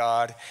thanks to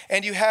God.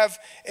 And you have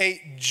a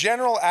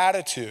general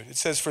attitude. It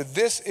says, for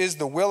this is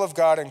the will of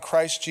God in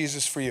Christ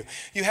Jesus for you.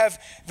 You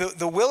have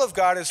the will of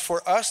God is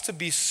for us to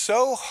be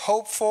so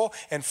hopeful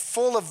and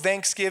full of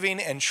thanksgiving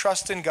and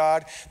trust in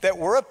God that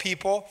we're a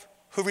people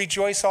who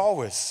rejoice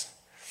always.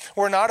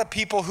 We're not a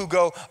people who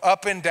go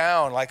up and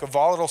down like a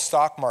volatile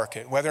stock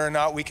market. Whether or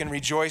not we can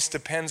rejoice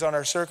depends on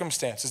our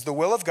circumstances. The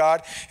will of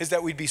God is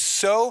that we'd be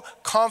so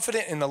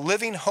confident in the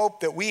living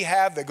hope that we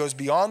have that goes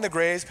beyond the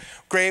grave.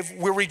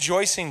 We're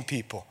rejoicing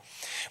people.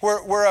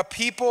 We're a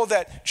people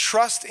that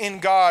trust in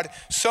God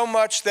so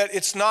much that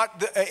it's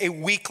not a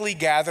weekly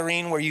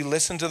gathering where you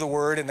listen to the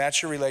word and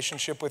that's your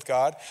relationship with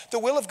God. The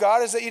will of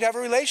God is that you'd have a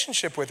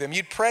relationship with him.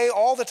 You'd pray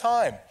all the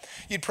time.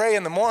 You'd pray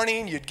in the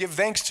morning. You'd give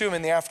thanks to him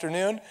in the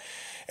afternoon.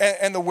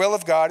 And the will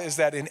of God is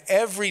that in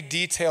every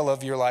detail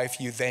of your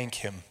life, you thank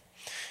him.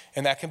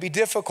 And that can be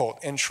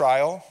difficult in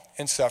trial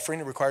and suffering.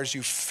 It requires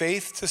you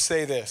faith to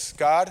say this: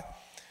 God,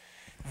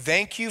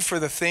 thank you for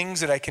the things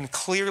that I can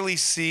clearly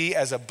see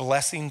as a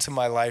blessing to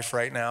my life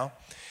right now.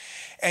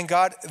 And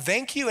God,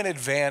 thank you in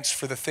advance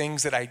for the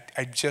things that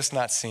I'm just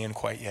not seeing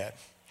quite yet.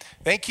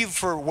 Thank you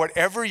for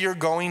whatever you're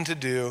going to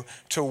do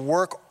to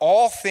work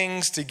all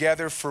things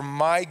together for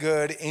my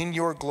good in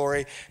your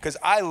glory, because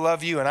I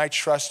love you and I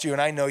trust you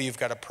and I know you've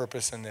got a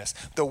purpose in this.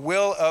 The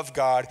will of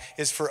God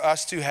is for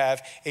us to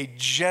have a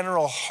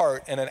general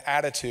heart and an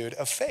attitude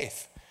of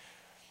faith.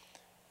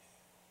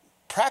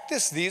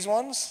 Practice these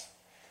ones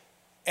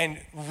and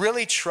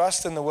really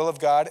trust in the will of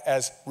God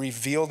as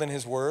revealed in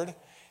his word,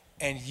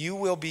 and you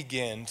will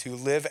begin to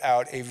live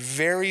out a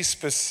very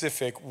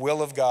specific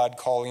will of God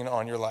calling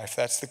on your life.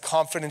 That's the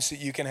confidence that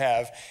you can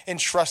have in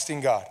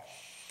trusting God.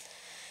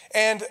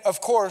 And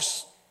of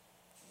course,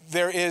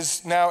 there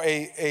is now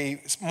a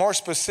more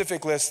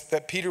specific list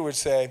that Peter would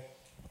say,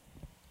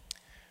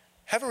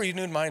 have a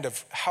renewed mind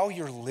of how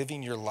you're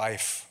living your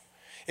life.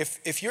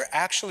 If you're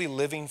actually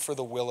living for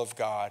the will of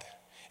God,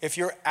 if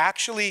you're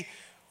actually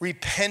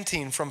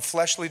repenting from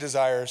fleshly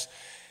desires,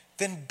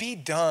 then be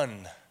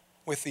done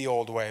with the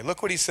old way.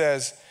 Look what he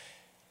says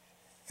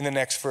in the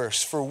next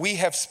verse. For we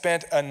have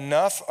spent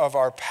enough of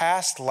our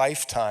past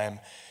lifetime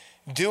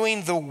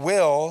doing the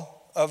will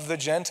of the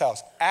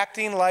Gentiles,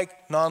 acting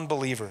like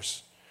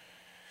non-believers.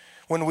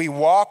 When we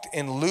walked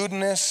in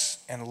lewdness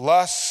and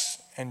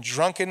lusts and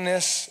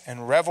drunkenness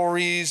and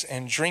revelries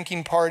and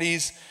drinking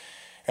parties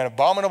and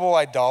abominable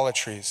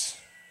idolatries.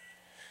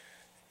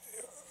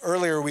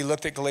 Earlier we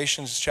looked at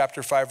Galatians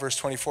chapter 5 verse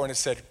 24 and it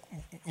said,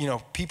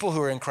 people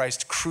who are in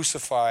Christ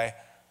crucify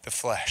the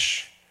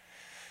flesh.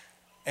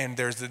 And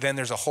there's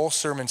a whole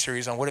sermon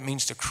series on what it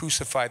means to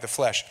crucify the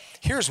flesh.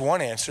 Here's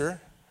one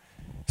answer.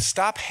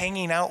 Stop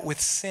hanging out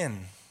with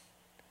sin.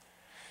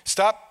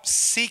 Stop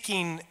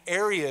seeking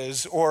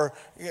areas or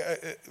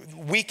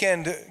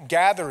weekend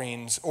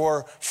gatherings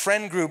or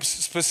friend groups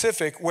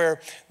specific where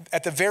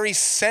at the very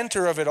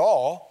center of it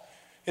all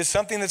is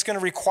something that's going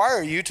to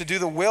require you to do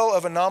the will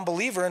of a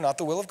non-believer and not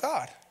the will of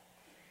God.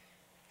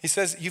 He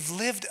says, you've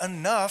lived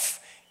enough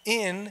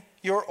in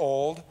your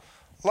old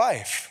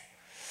life.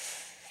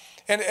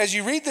 And as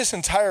you read this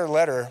entire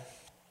letter,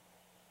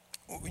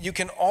 you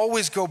can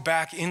always go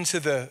back into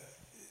the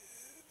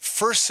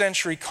first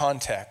century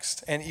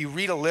context and you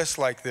read a list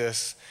like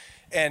this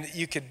and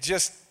you could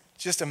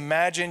just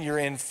imagine you're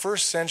in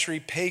first century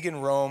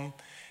pagan Rome,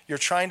 you're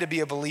trying to be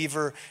a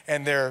believer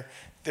and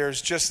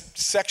there's just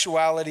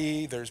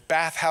sexuality, there's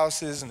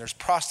bathhouses and there's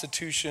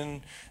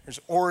prostitution, there's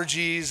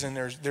orgies and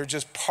they're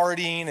just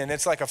partying and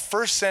it's like a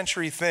first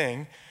century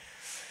thing.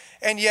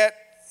 And yet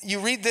you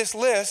read this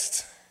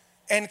list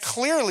and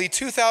clearly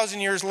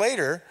 2,000 years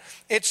later,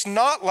 it's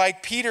not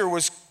like Peter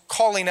was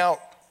calling out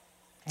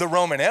the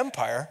Roman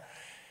Empire.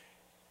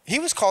 He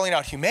was calling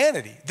out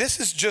humanity. This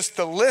is just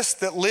the list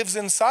that lives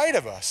inside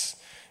of us.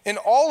 In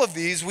all of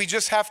these, we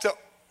just have to,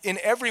 in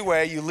every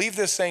way, you leave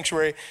this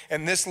sanctuary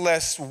and this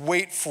list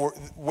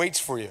waits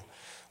for you.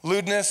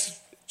 Lewdness,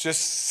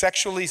 just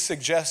sexually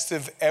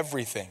suggestive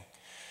everything.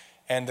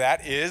 And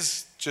that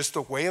is just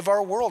the way of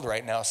our world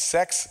right now.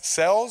 Sex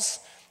sells.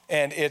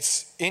 And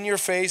it's in your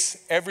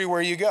face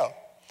everywhere you go.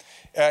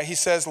 He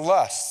says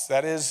lust.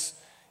 That is,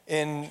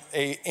 in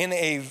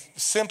a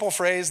simple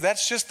phrase,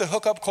 that's just the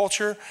hookup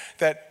culture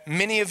that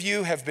many of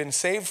you have been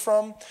saved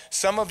from.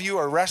 Some of you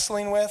are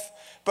wrestling with.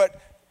 But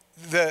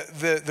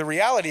the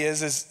reality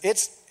is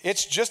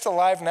it's just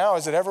alive now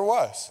as it ever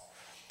was.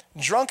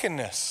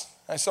 Drunkenness.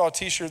 I saw a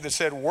t-shirt that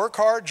said, work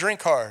hard,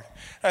 drink hard.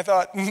 I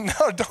thought,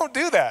 no, don't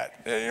do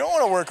that. You don't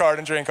want to work hard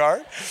and drink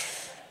hard.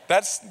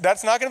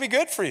 That's not going to be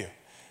good for you.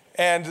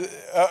 And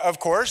of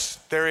course,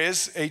 there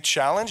is a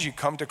challenge. You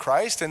come to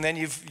Christ and then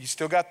you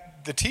still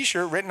got the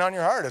t-shirt written on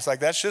your heart. It's like,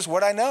 that's just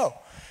what I know.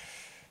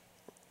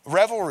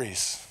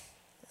 Revelries.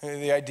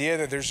 The idea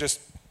that there's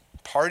just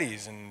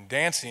parties and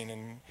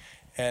dancing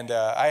And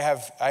I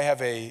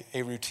have a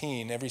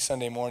routine. Every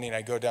Sunday morning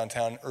I go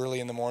downtown early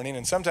in the morning,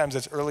 and sometimes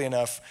it's early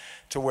enough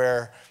to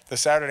where the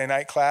Saturday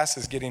night class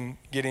is getting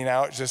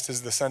out just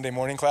as the Sunday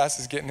morning class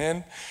is getting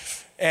in.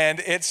 And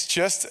it's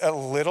just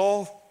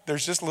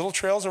there's just little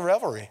trails of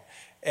revelry.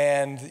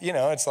 And,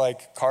 it's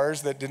like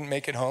cars that didn't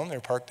make it home, they're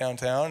parked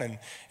downtown,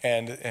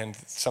 and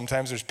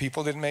sometimes there's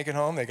people that didn't make it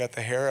home, they got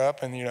the hair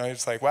up, and,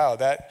 it's like, wow,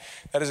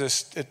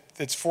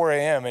 it's 4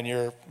 a.m. and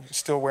you're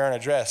still wearing a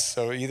dress.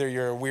 So either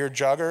you're a weird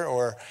jogger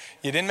or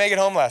you didn't make it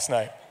home last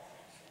night.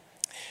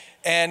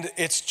 And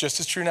it's just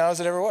as true now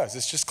as it ever was.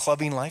 It's just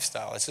clubbing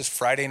lifestyle. It's just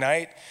Friday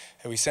night,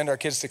 and we send our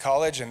kids to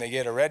college, and they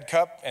get a red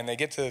cup, and they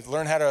get to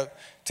learn how to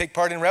take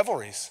part in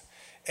revelries.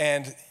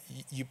 And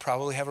you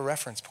probably have a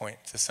reference point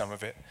to some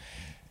of it.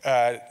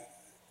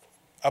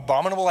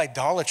 Abominable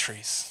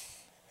idolatries,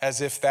 as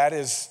if that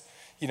is,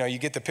 you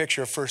get the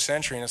picture of first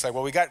century, and it's like,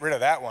 well, we got rid of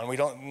that one.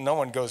 No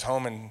one goes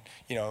home and,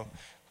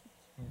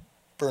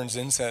 burns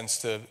incense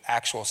to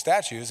actual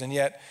statues, and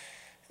yet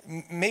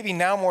maybe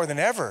now more than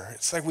ever,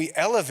 it's like we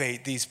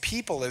elevate these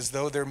people as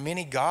though they're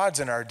mini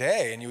gods in our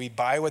day, and we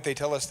buy what they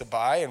tell us to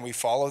buy, and we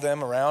follow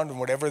them around and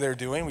whatever they're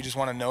doing. We just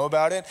want to know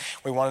about it.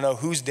 We want to know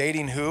who's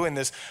dating who in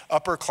this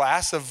upper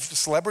class of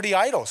celebrity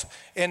idols.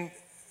 And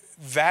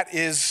that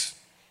is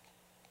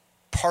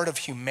part of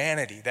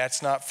humanity.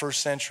 That's not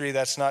first century.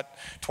 That's not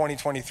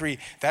 2023.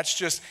 That's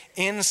just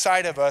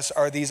inside of us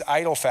are these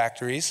idol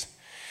factories.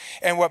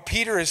 And what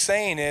Peter is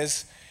saying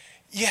is,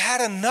 you had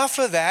enough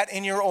of that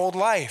in your old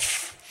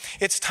life.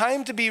 It's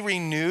time to be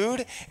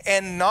renewed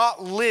and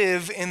not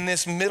live in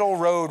this middle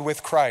road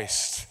with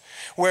Christ,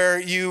 where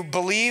you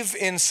believe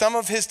in some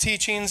of his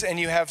teachings and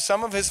you have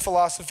some of his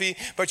philosophy,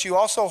 but you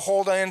also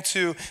hold on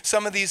to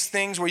some of these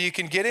things where you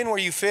can get in where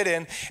you fit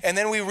in. And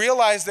then we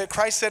realize that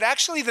Christ said,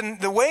 actually,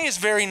 the way is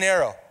very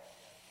narrow.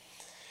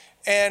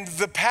 And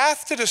the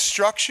path to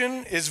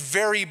destruction is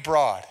very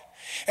broad.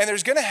 And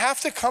there's going to have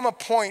to come a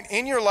point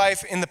in your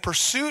life in the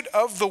pursuit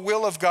of the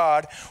will of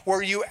God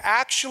where you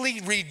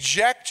actually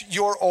reject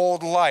your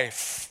old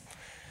life.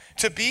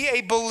 To be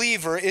a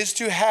believer is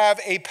to have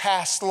a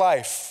past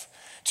life.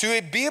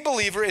 To be a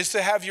believer is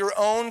to have your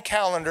own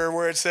calendar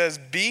where it says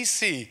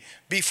BC,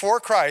 before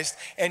Christ,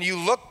 and you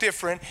look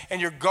different, and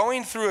you're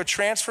going through a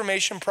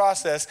transformation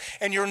process,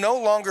 and you're no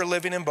longer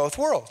living in both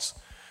worlds.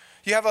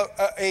 You have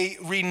a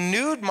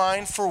renewed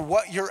mind for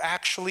what you're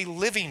actually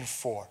living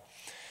for.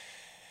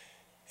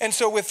 And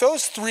so with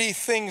those three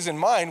things in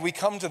mind, we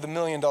come to the $1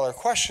 million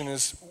question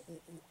is,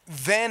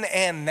 then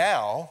and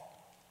now,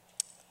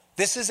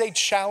 this is a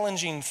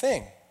challenging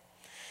thing.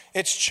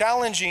 It's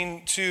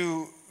challenging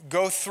to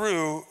go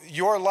through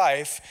your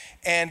life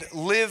and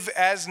live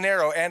as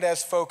narrow and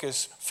as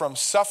focused from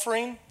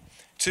suffering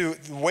to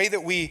the way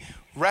that we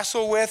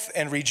wrestle with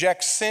and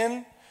reject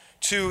sin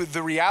to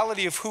the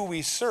reality of who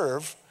we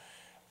serve.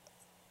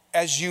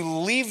 As you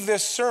leave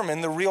this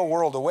sermon, the real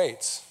world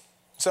awaits.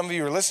 Some of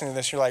you are listening to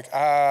this, you're like,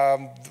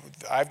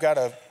 I've got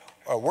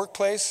a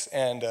workplace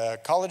and a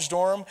college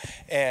dorm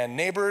and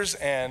neighbors,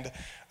 and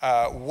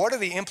what are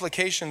the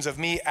implications of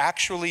me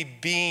actually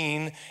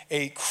being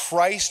a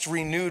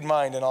Christ-renewed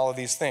mind in all of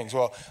these things?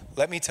 Well,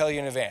 let me tell you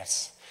in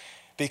advance,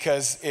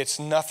 because it's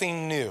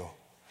nothing new.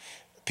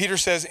 Peter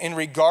says, in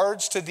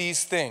regards to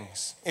these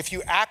things, if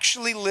you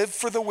actually live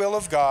for the will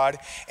of God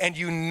and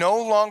you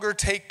no longer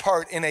take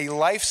part in a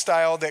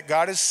lifestyle that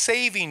God is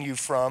saving you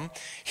from,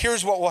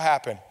 here's what will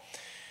happen.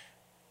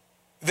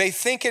 They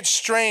think it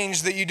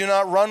strange that you do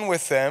not run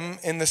with them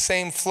in the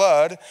same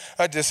flood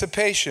of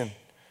dissipation,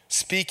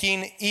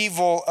 speaking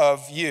evil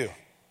of you.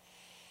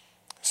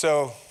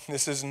 So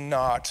this is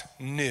not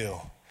new.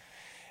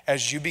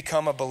 As you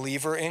become a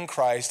believer in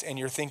Christ and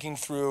you're thinking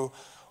through,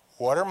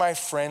 what are my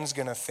friends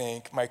going to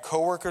think? My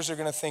coworkers are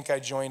going to think I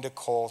joined a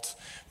cult.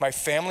 My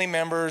family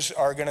members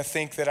are going to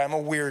think that I'm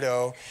a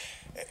weirdo.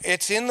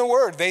 It's in the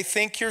Word. They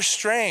think you're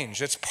strange.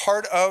 It's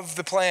part of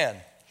the plan.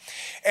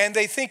 And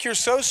they think you're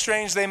so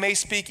strange, they may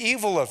speak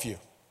evil of you.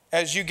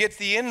 As you get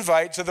the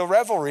invite to the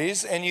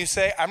revelries and you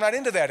say, I'm not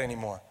into that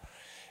anymore.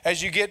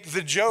 As you get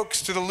the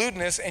jokes to the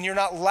lewdness and you're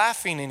not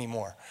laughing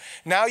anymore.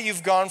 Now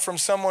you've gone from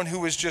someone who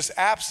was just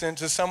absent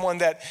to someone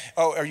that,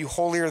 oh, are you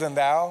holier than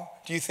thou?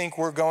 Do you think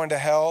we're going to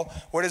hell?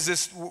 What is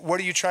this? What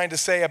are you trying to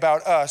say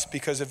about us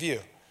because of you?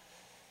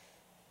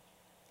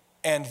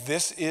 And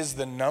this is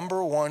the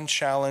number one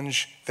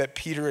challenge that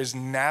Peter is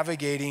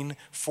navigating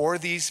for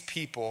these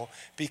people,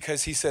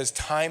 because he says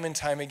time and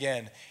time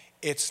again,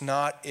 it's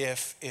not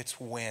if,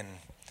 it's when.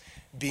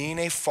 Being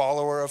a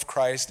follower of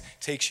Christ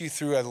takes you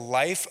through a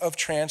life of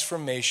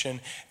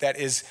transformation that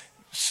is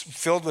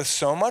filled with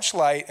so much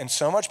light and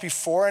so much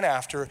before and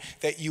after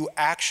that you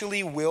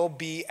actually will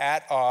be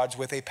at odds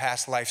with a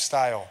past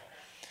lifestyle.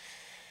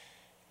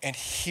 And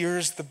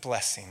here's the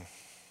blessing.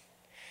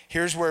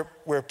 Here's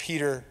where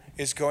Peter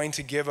is going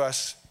to give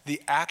us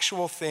the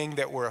actual thing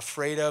that we're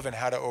afraid of and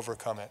how to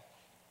overcome it.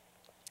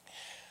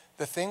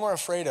 The thing we're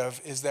afraid of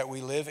is that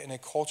we live in a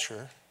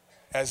culture,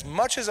 as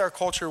much as our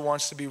culture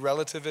wants to be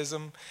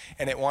relativism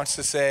and it wants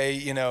to say,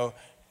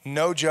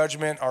 no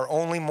judgment, our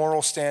only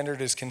moral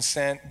standard is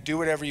consent, do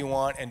whatever you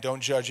want and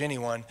don't judge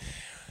anyone.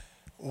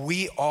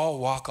 We all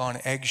walk on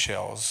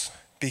eggshells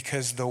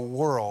because the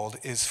world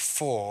is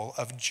full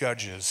of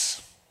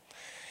judges.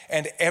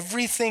 And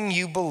everything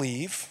you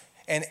believe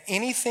and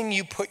anything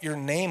you put your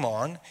name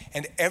on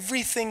and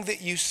everything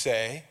that you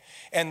say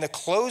and the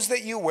clothes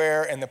that you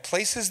wear and the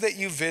places that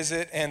you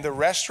visit and the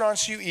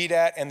restaurants you eat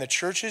at and the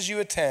churches you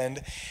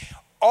attend,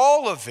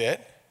 all of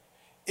it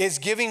is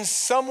giving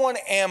someone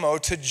ammo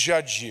to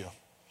judge you.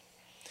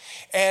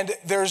 And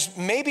there's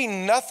maybe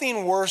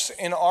nothing worse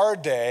in our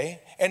day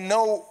and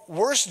no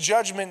worse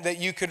judgment that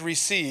you could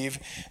receive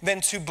than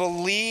to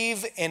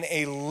believe in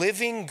a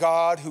living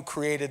God who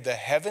created the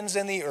heavens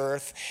and the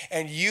earth,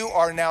 and you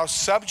are now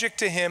subject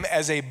to him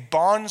as a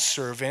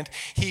bondservant.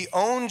 He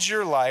owns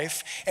your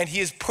life, and he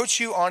has put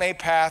you on a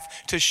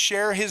path to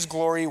share his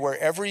glory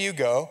wherever you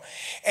go.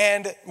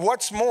 And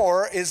what's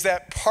more is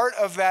that part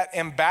of that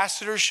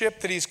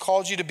ambassadorship that he's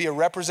called you to be a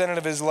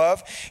representative of his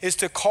love is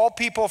to call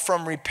people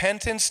from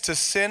repentance to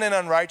sin and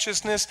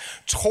unrighteousness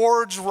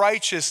towards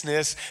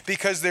righteousness,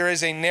 because there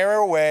is a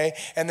narrow way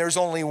and there's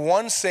only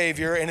one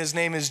Savior, and his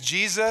name is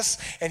Jesus,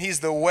 and he's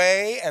the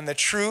way and the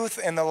truth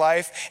and the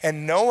life,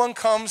 and no one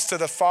comes to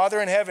the Father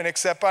in heaven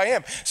except by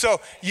him.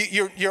 So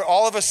you're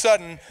all of a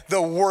sudden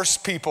the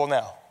worst people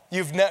now.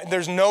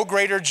 There's no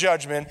greater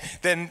judgment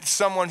than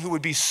someone who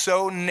would be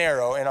so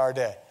narrow in our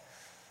day.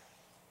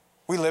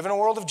 We live in a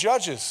world of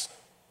judges,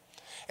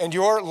 and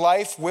your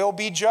life will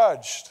be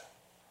judged.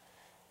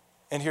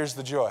 And here's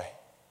the joy.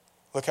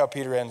 Look how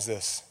Peter ends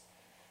this.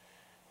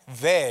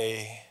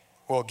 They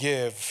will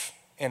give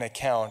an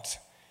account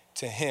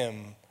to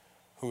him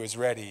who is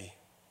ready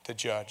to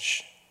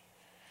judge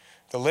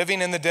the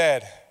living and the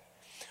dead.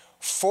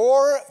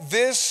 For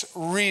this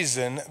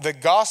reason, the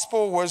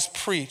gospel was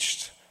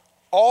preached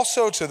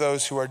also to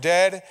those who are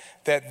dead,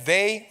 that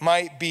they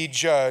might be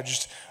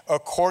judged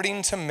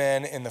according to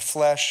men in the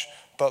flesh,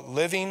 but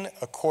living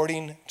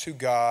according to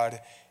God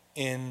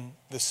in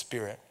the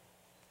Spirit.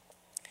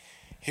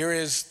 Here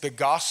is the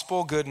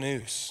gospel good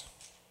news.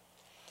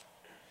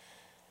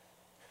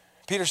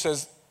 Peter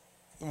says,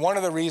 one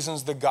of the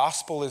reasons the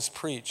gospel is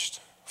preached,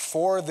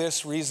 for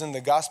this reason the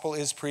gospel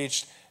is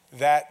preached,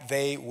 that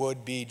they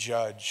would be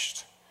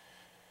judged.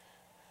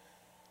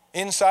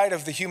 Inside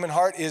of the human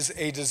heart is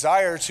a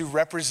desire to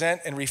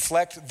represent and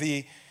reflect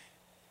the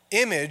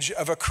image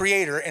of a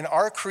creator, and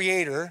our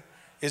creator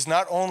is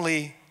not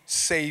only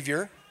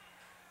Savior,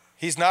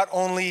 he's not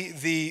only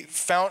the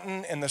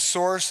fountain and the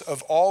source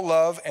of all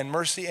love and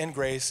mercy and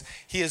grace,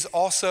 he is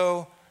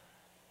also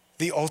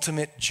the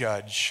ultimate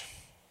judge.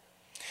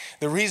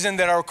 The reason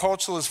that our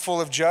culture is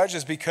full of judge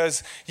is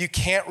because you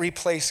can't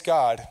replace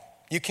God.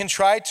 You can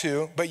try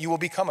to, but you will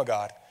become a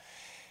God.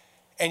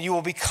 And you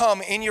will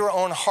become in your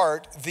own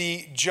heart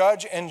the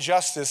judge and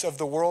justice of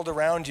the world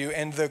around you.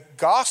 And the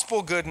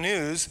gospel good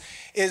news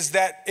is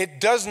that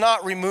it does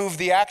not remove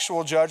the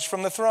actual judge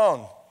from the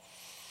throne.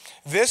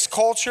 This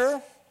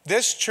culture,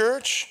 this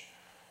church,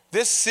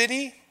 this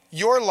city,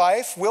 your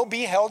life will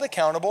be held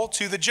accountable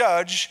to the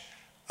judge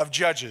of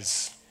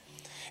judges.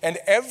 And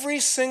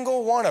every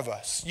single one of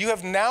us, you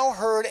have now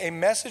heard a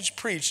message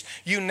preached.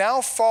 You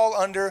now fall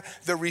under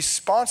the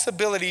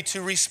responsibility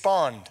to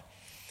respond.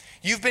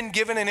 You've been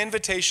given an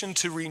invitation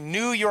to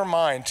renew your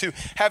mind, to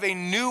have a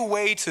new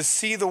way to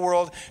see the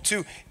world,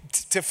 to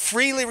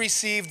freely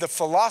receive the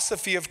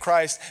philosophy of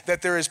Christ,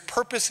 that there is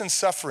purpose in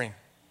suffering,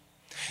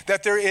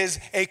 that there is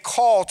a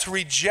call to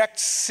reject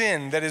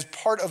sin that is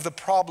part of the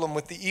problem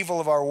with the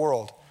evil of our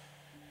world,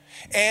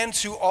 and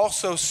to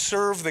also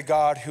serve the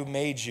God who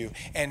made you.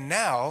 And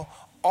now,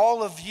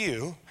 all of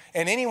you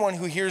and anyone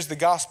who hears the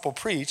gospel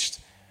preached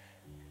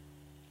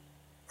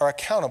are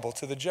accountable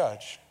to the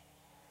judge.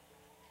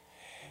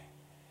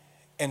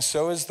 And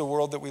so is the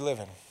world that we live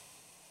in.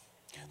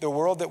 The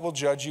world that will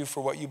judge you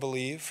for what you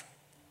believe.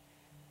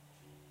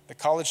 The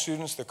college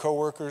students, the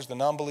coworkers, the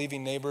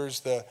non-believing neighbors,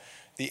 the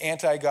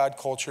anti-God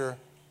culture.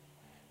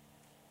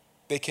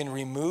 They can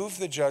remove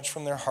the judge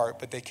from their heart,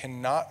 but they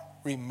cannot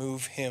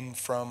remove him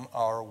from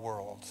our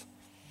world.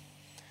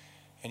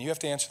 And you have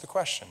to answer the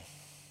question,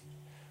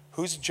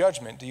 whose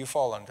judgment do you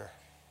fall under?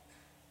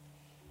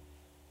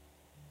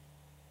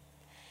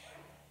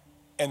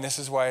 And this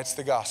is why it's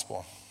the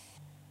gospel.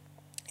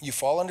 You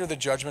fall under the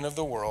judgment of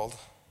the world,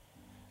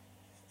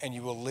 and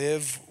you will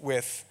live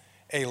with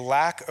a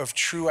lack of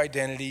true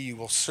identity. You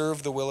will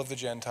serve the will of the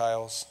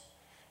Gentiles.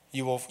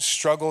 You will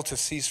struggle to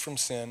cease from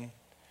sin.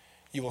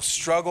 You will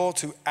struggle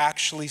to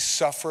actually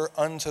suffer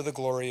unto the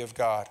glory of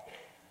God.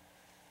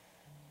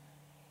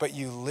 But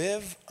you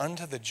live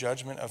unto the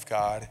judgment of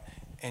God,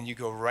 and you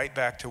go right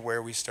back to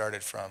where we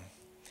started from.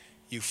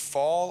 You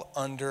fall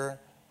under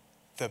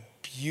the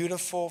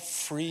beautiful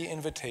free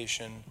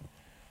invitation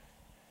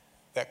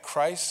that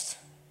Christ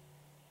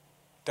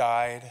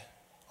died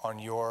on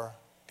your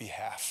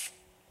behalf.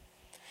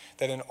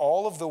 That in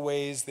all of the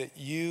ways that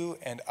you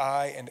and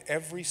I and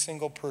every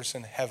single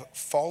person have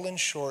fallen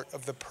short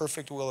of the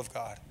perfect will of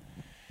God,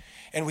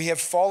 and we have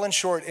fallen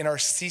short in our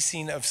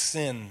ceasing of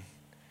sin,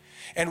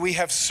 and we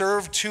have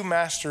served two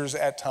masters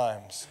at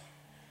times.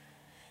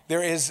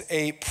 There is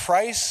a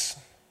price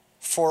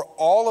for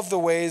all of the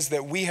ways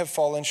that we have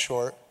fallen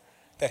short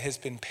that has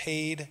been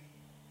paid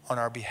on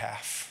our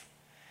behalf.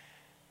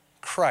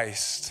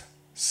 Christ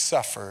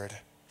suffered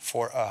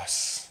for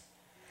us.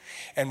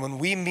 And when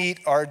we meet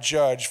our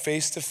judge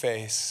face to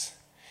face,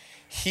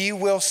 he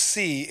will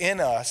see in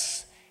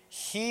us,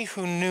 he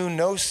who knew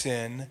no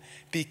sin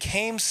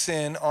became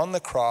sin on the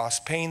cross,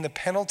 paying the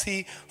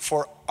penalty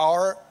for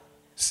our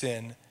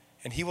sin,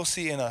 and he will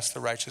see in us the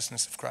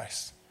righteousness of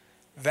Christ.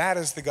 That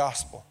is the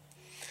gospel.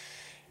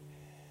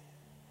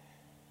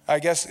 I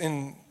guess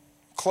in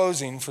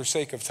closing, for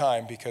sake of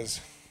time, because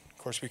of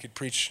course we could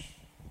preach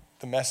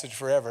the message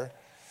forever,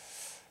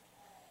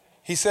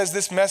 he says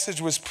this message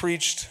was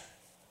preached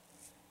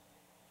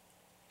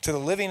to the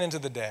living and to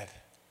the dead.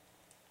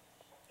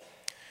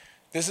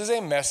 This is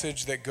a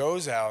message that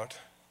goes out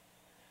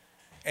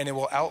and it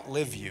will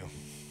outlive you.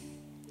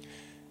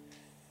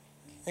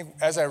 I think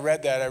as I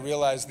read that, I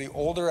realized the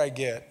older I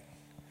get,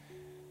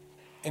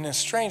 in a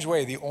strange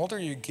way, the older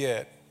you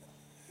get,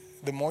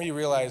 the more you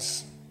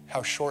realize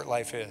how short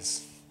life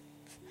is.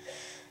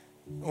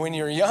 When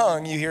you're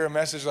young, you hear a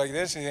message like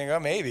this and you think, oh,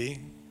 maybe.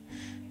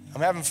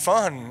 I'm having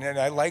fun and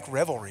I like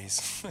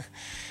revelries.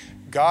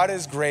 God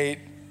is great,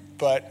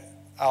 but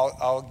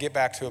I'll get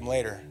back to him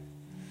later.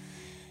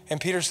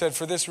 And Peter said,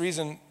 for this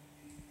reason,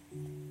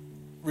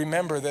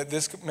 remember that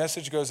this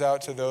message goes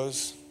out to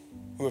those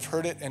who have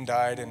heard it and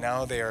died, and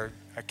now they are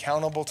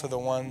accountable to the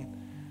one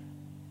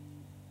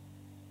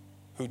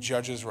who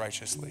judges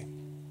righteously.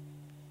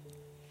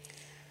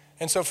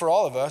 And so for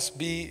all of us,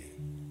 be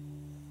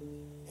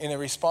in a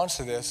response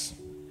to this,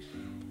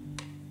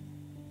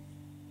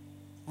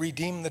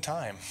 redeem the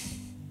time.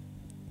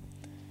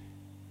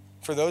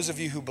 For those of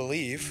you who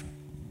believe,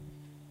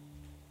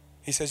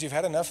 he says you've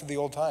had enough of the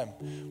old time.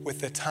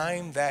 With the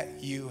time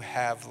that you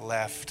have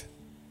left,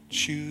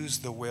 choose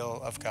the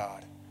will of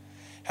God.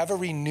 Have a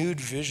renewed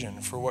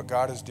vision for what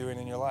God is doing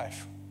in your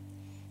life.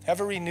 Have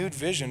a renewed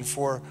vision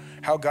for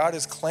how God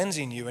is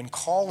cleansing you and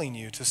calling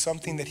you to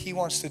something that he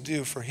wants to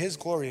do for his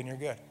glory and your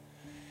good.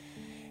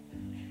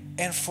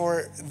 And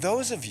for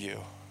those of you,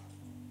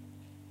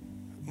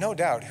 no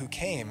doubt, who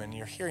came and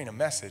you're hearing a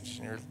message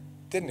and you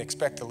didn't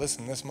expect to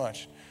listen this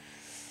much,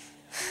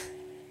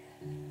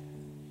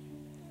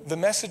 the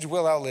message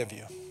will outlive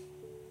you.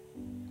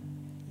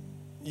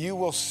 You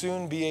will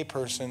soon be a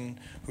person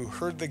who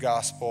heard the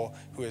gospel,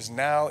 who is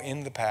now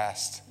in the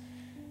past.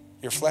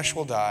 Your flesh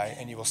will die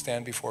and you will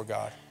stand before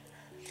God.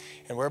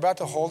 And we're about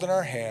to hold in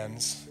our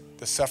hands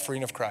the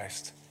suffering of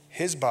Christ,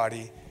 his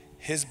body,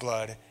 his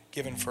blood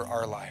given for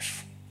our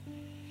life.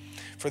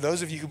 For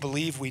those of you who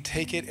believe, we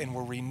take it and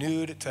we're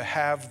renewed to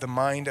have the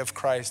mind of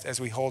Christ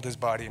as we hold his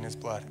body and his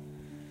blood.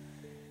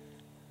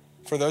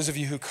 For those of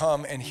you who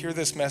come and hear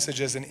this message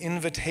as an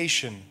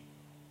invitation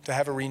to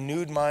have a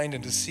renewed mind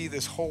and to see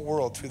this whole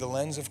world through the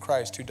lens of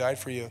Christ who died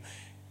for you,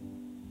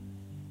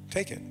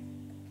 take it.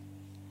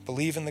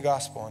 Believe in the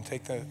gospel and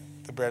take the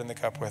bread and the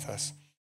cup with us.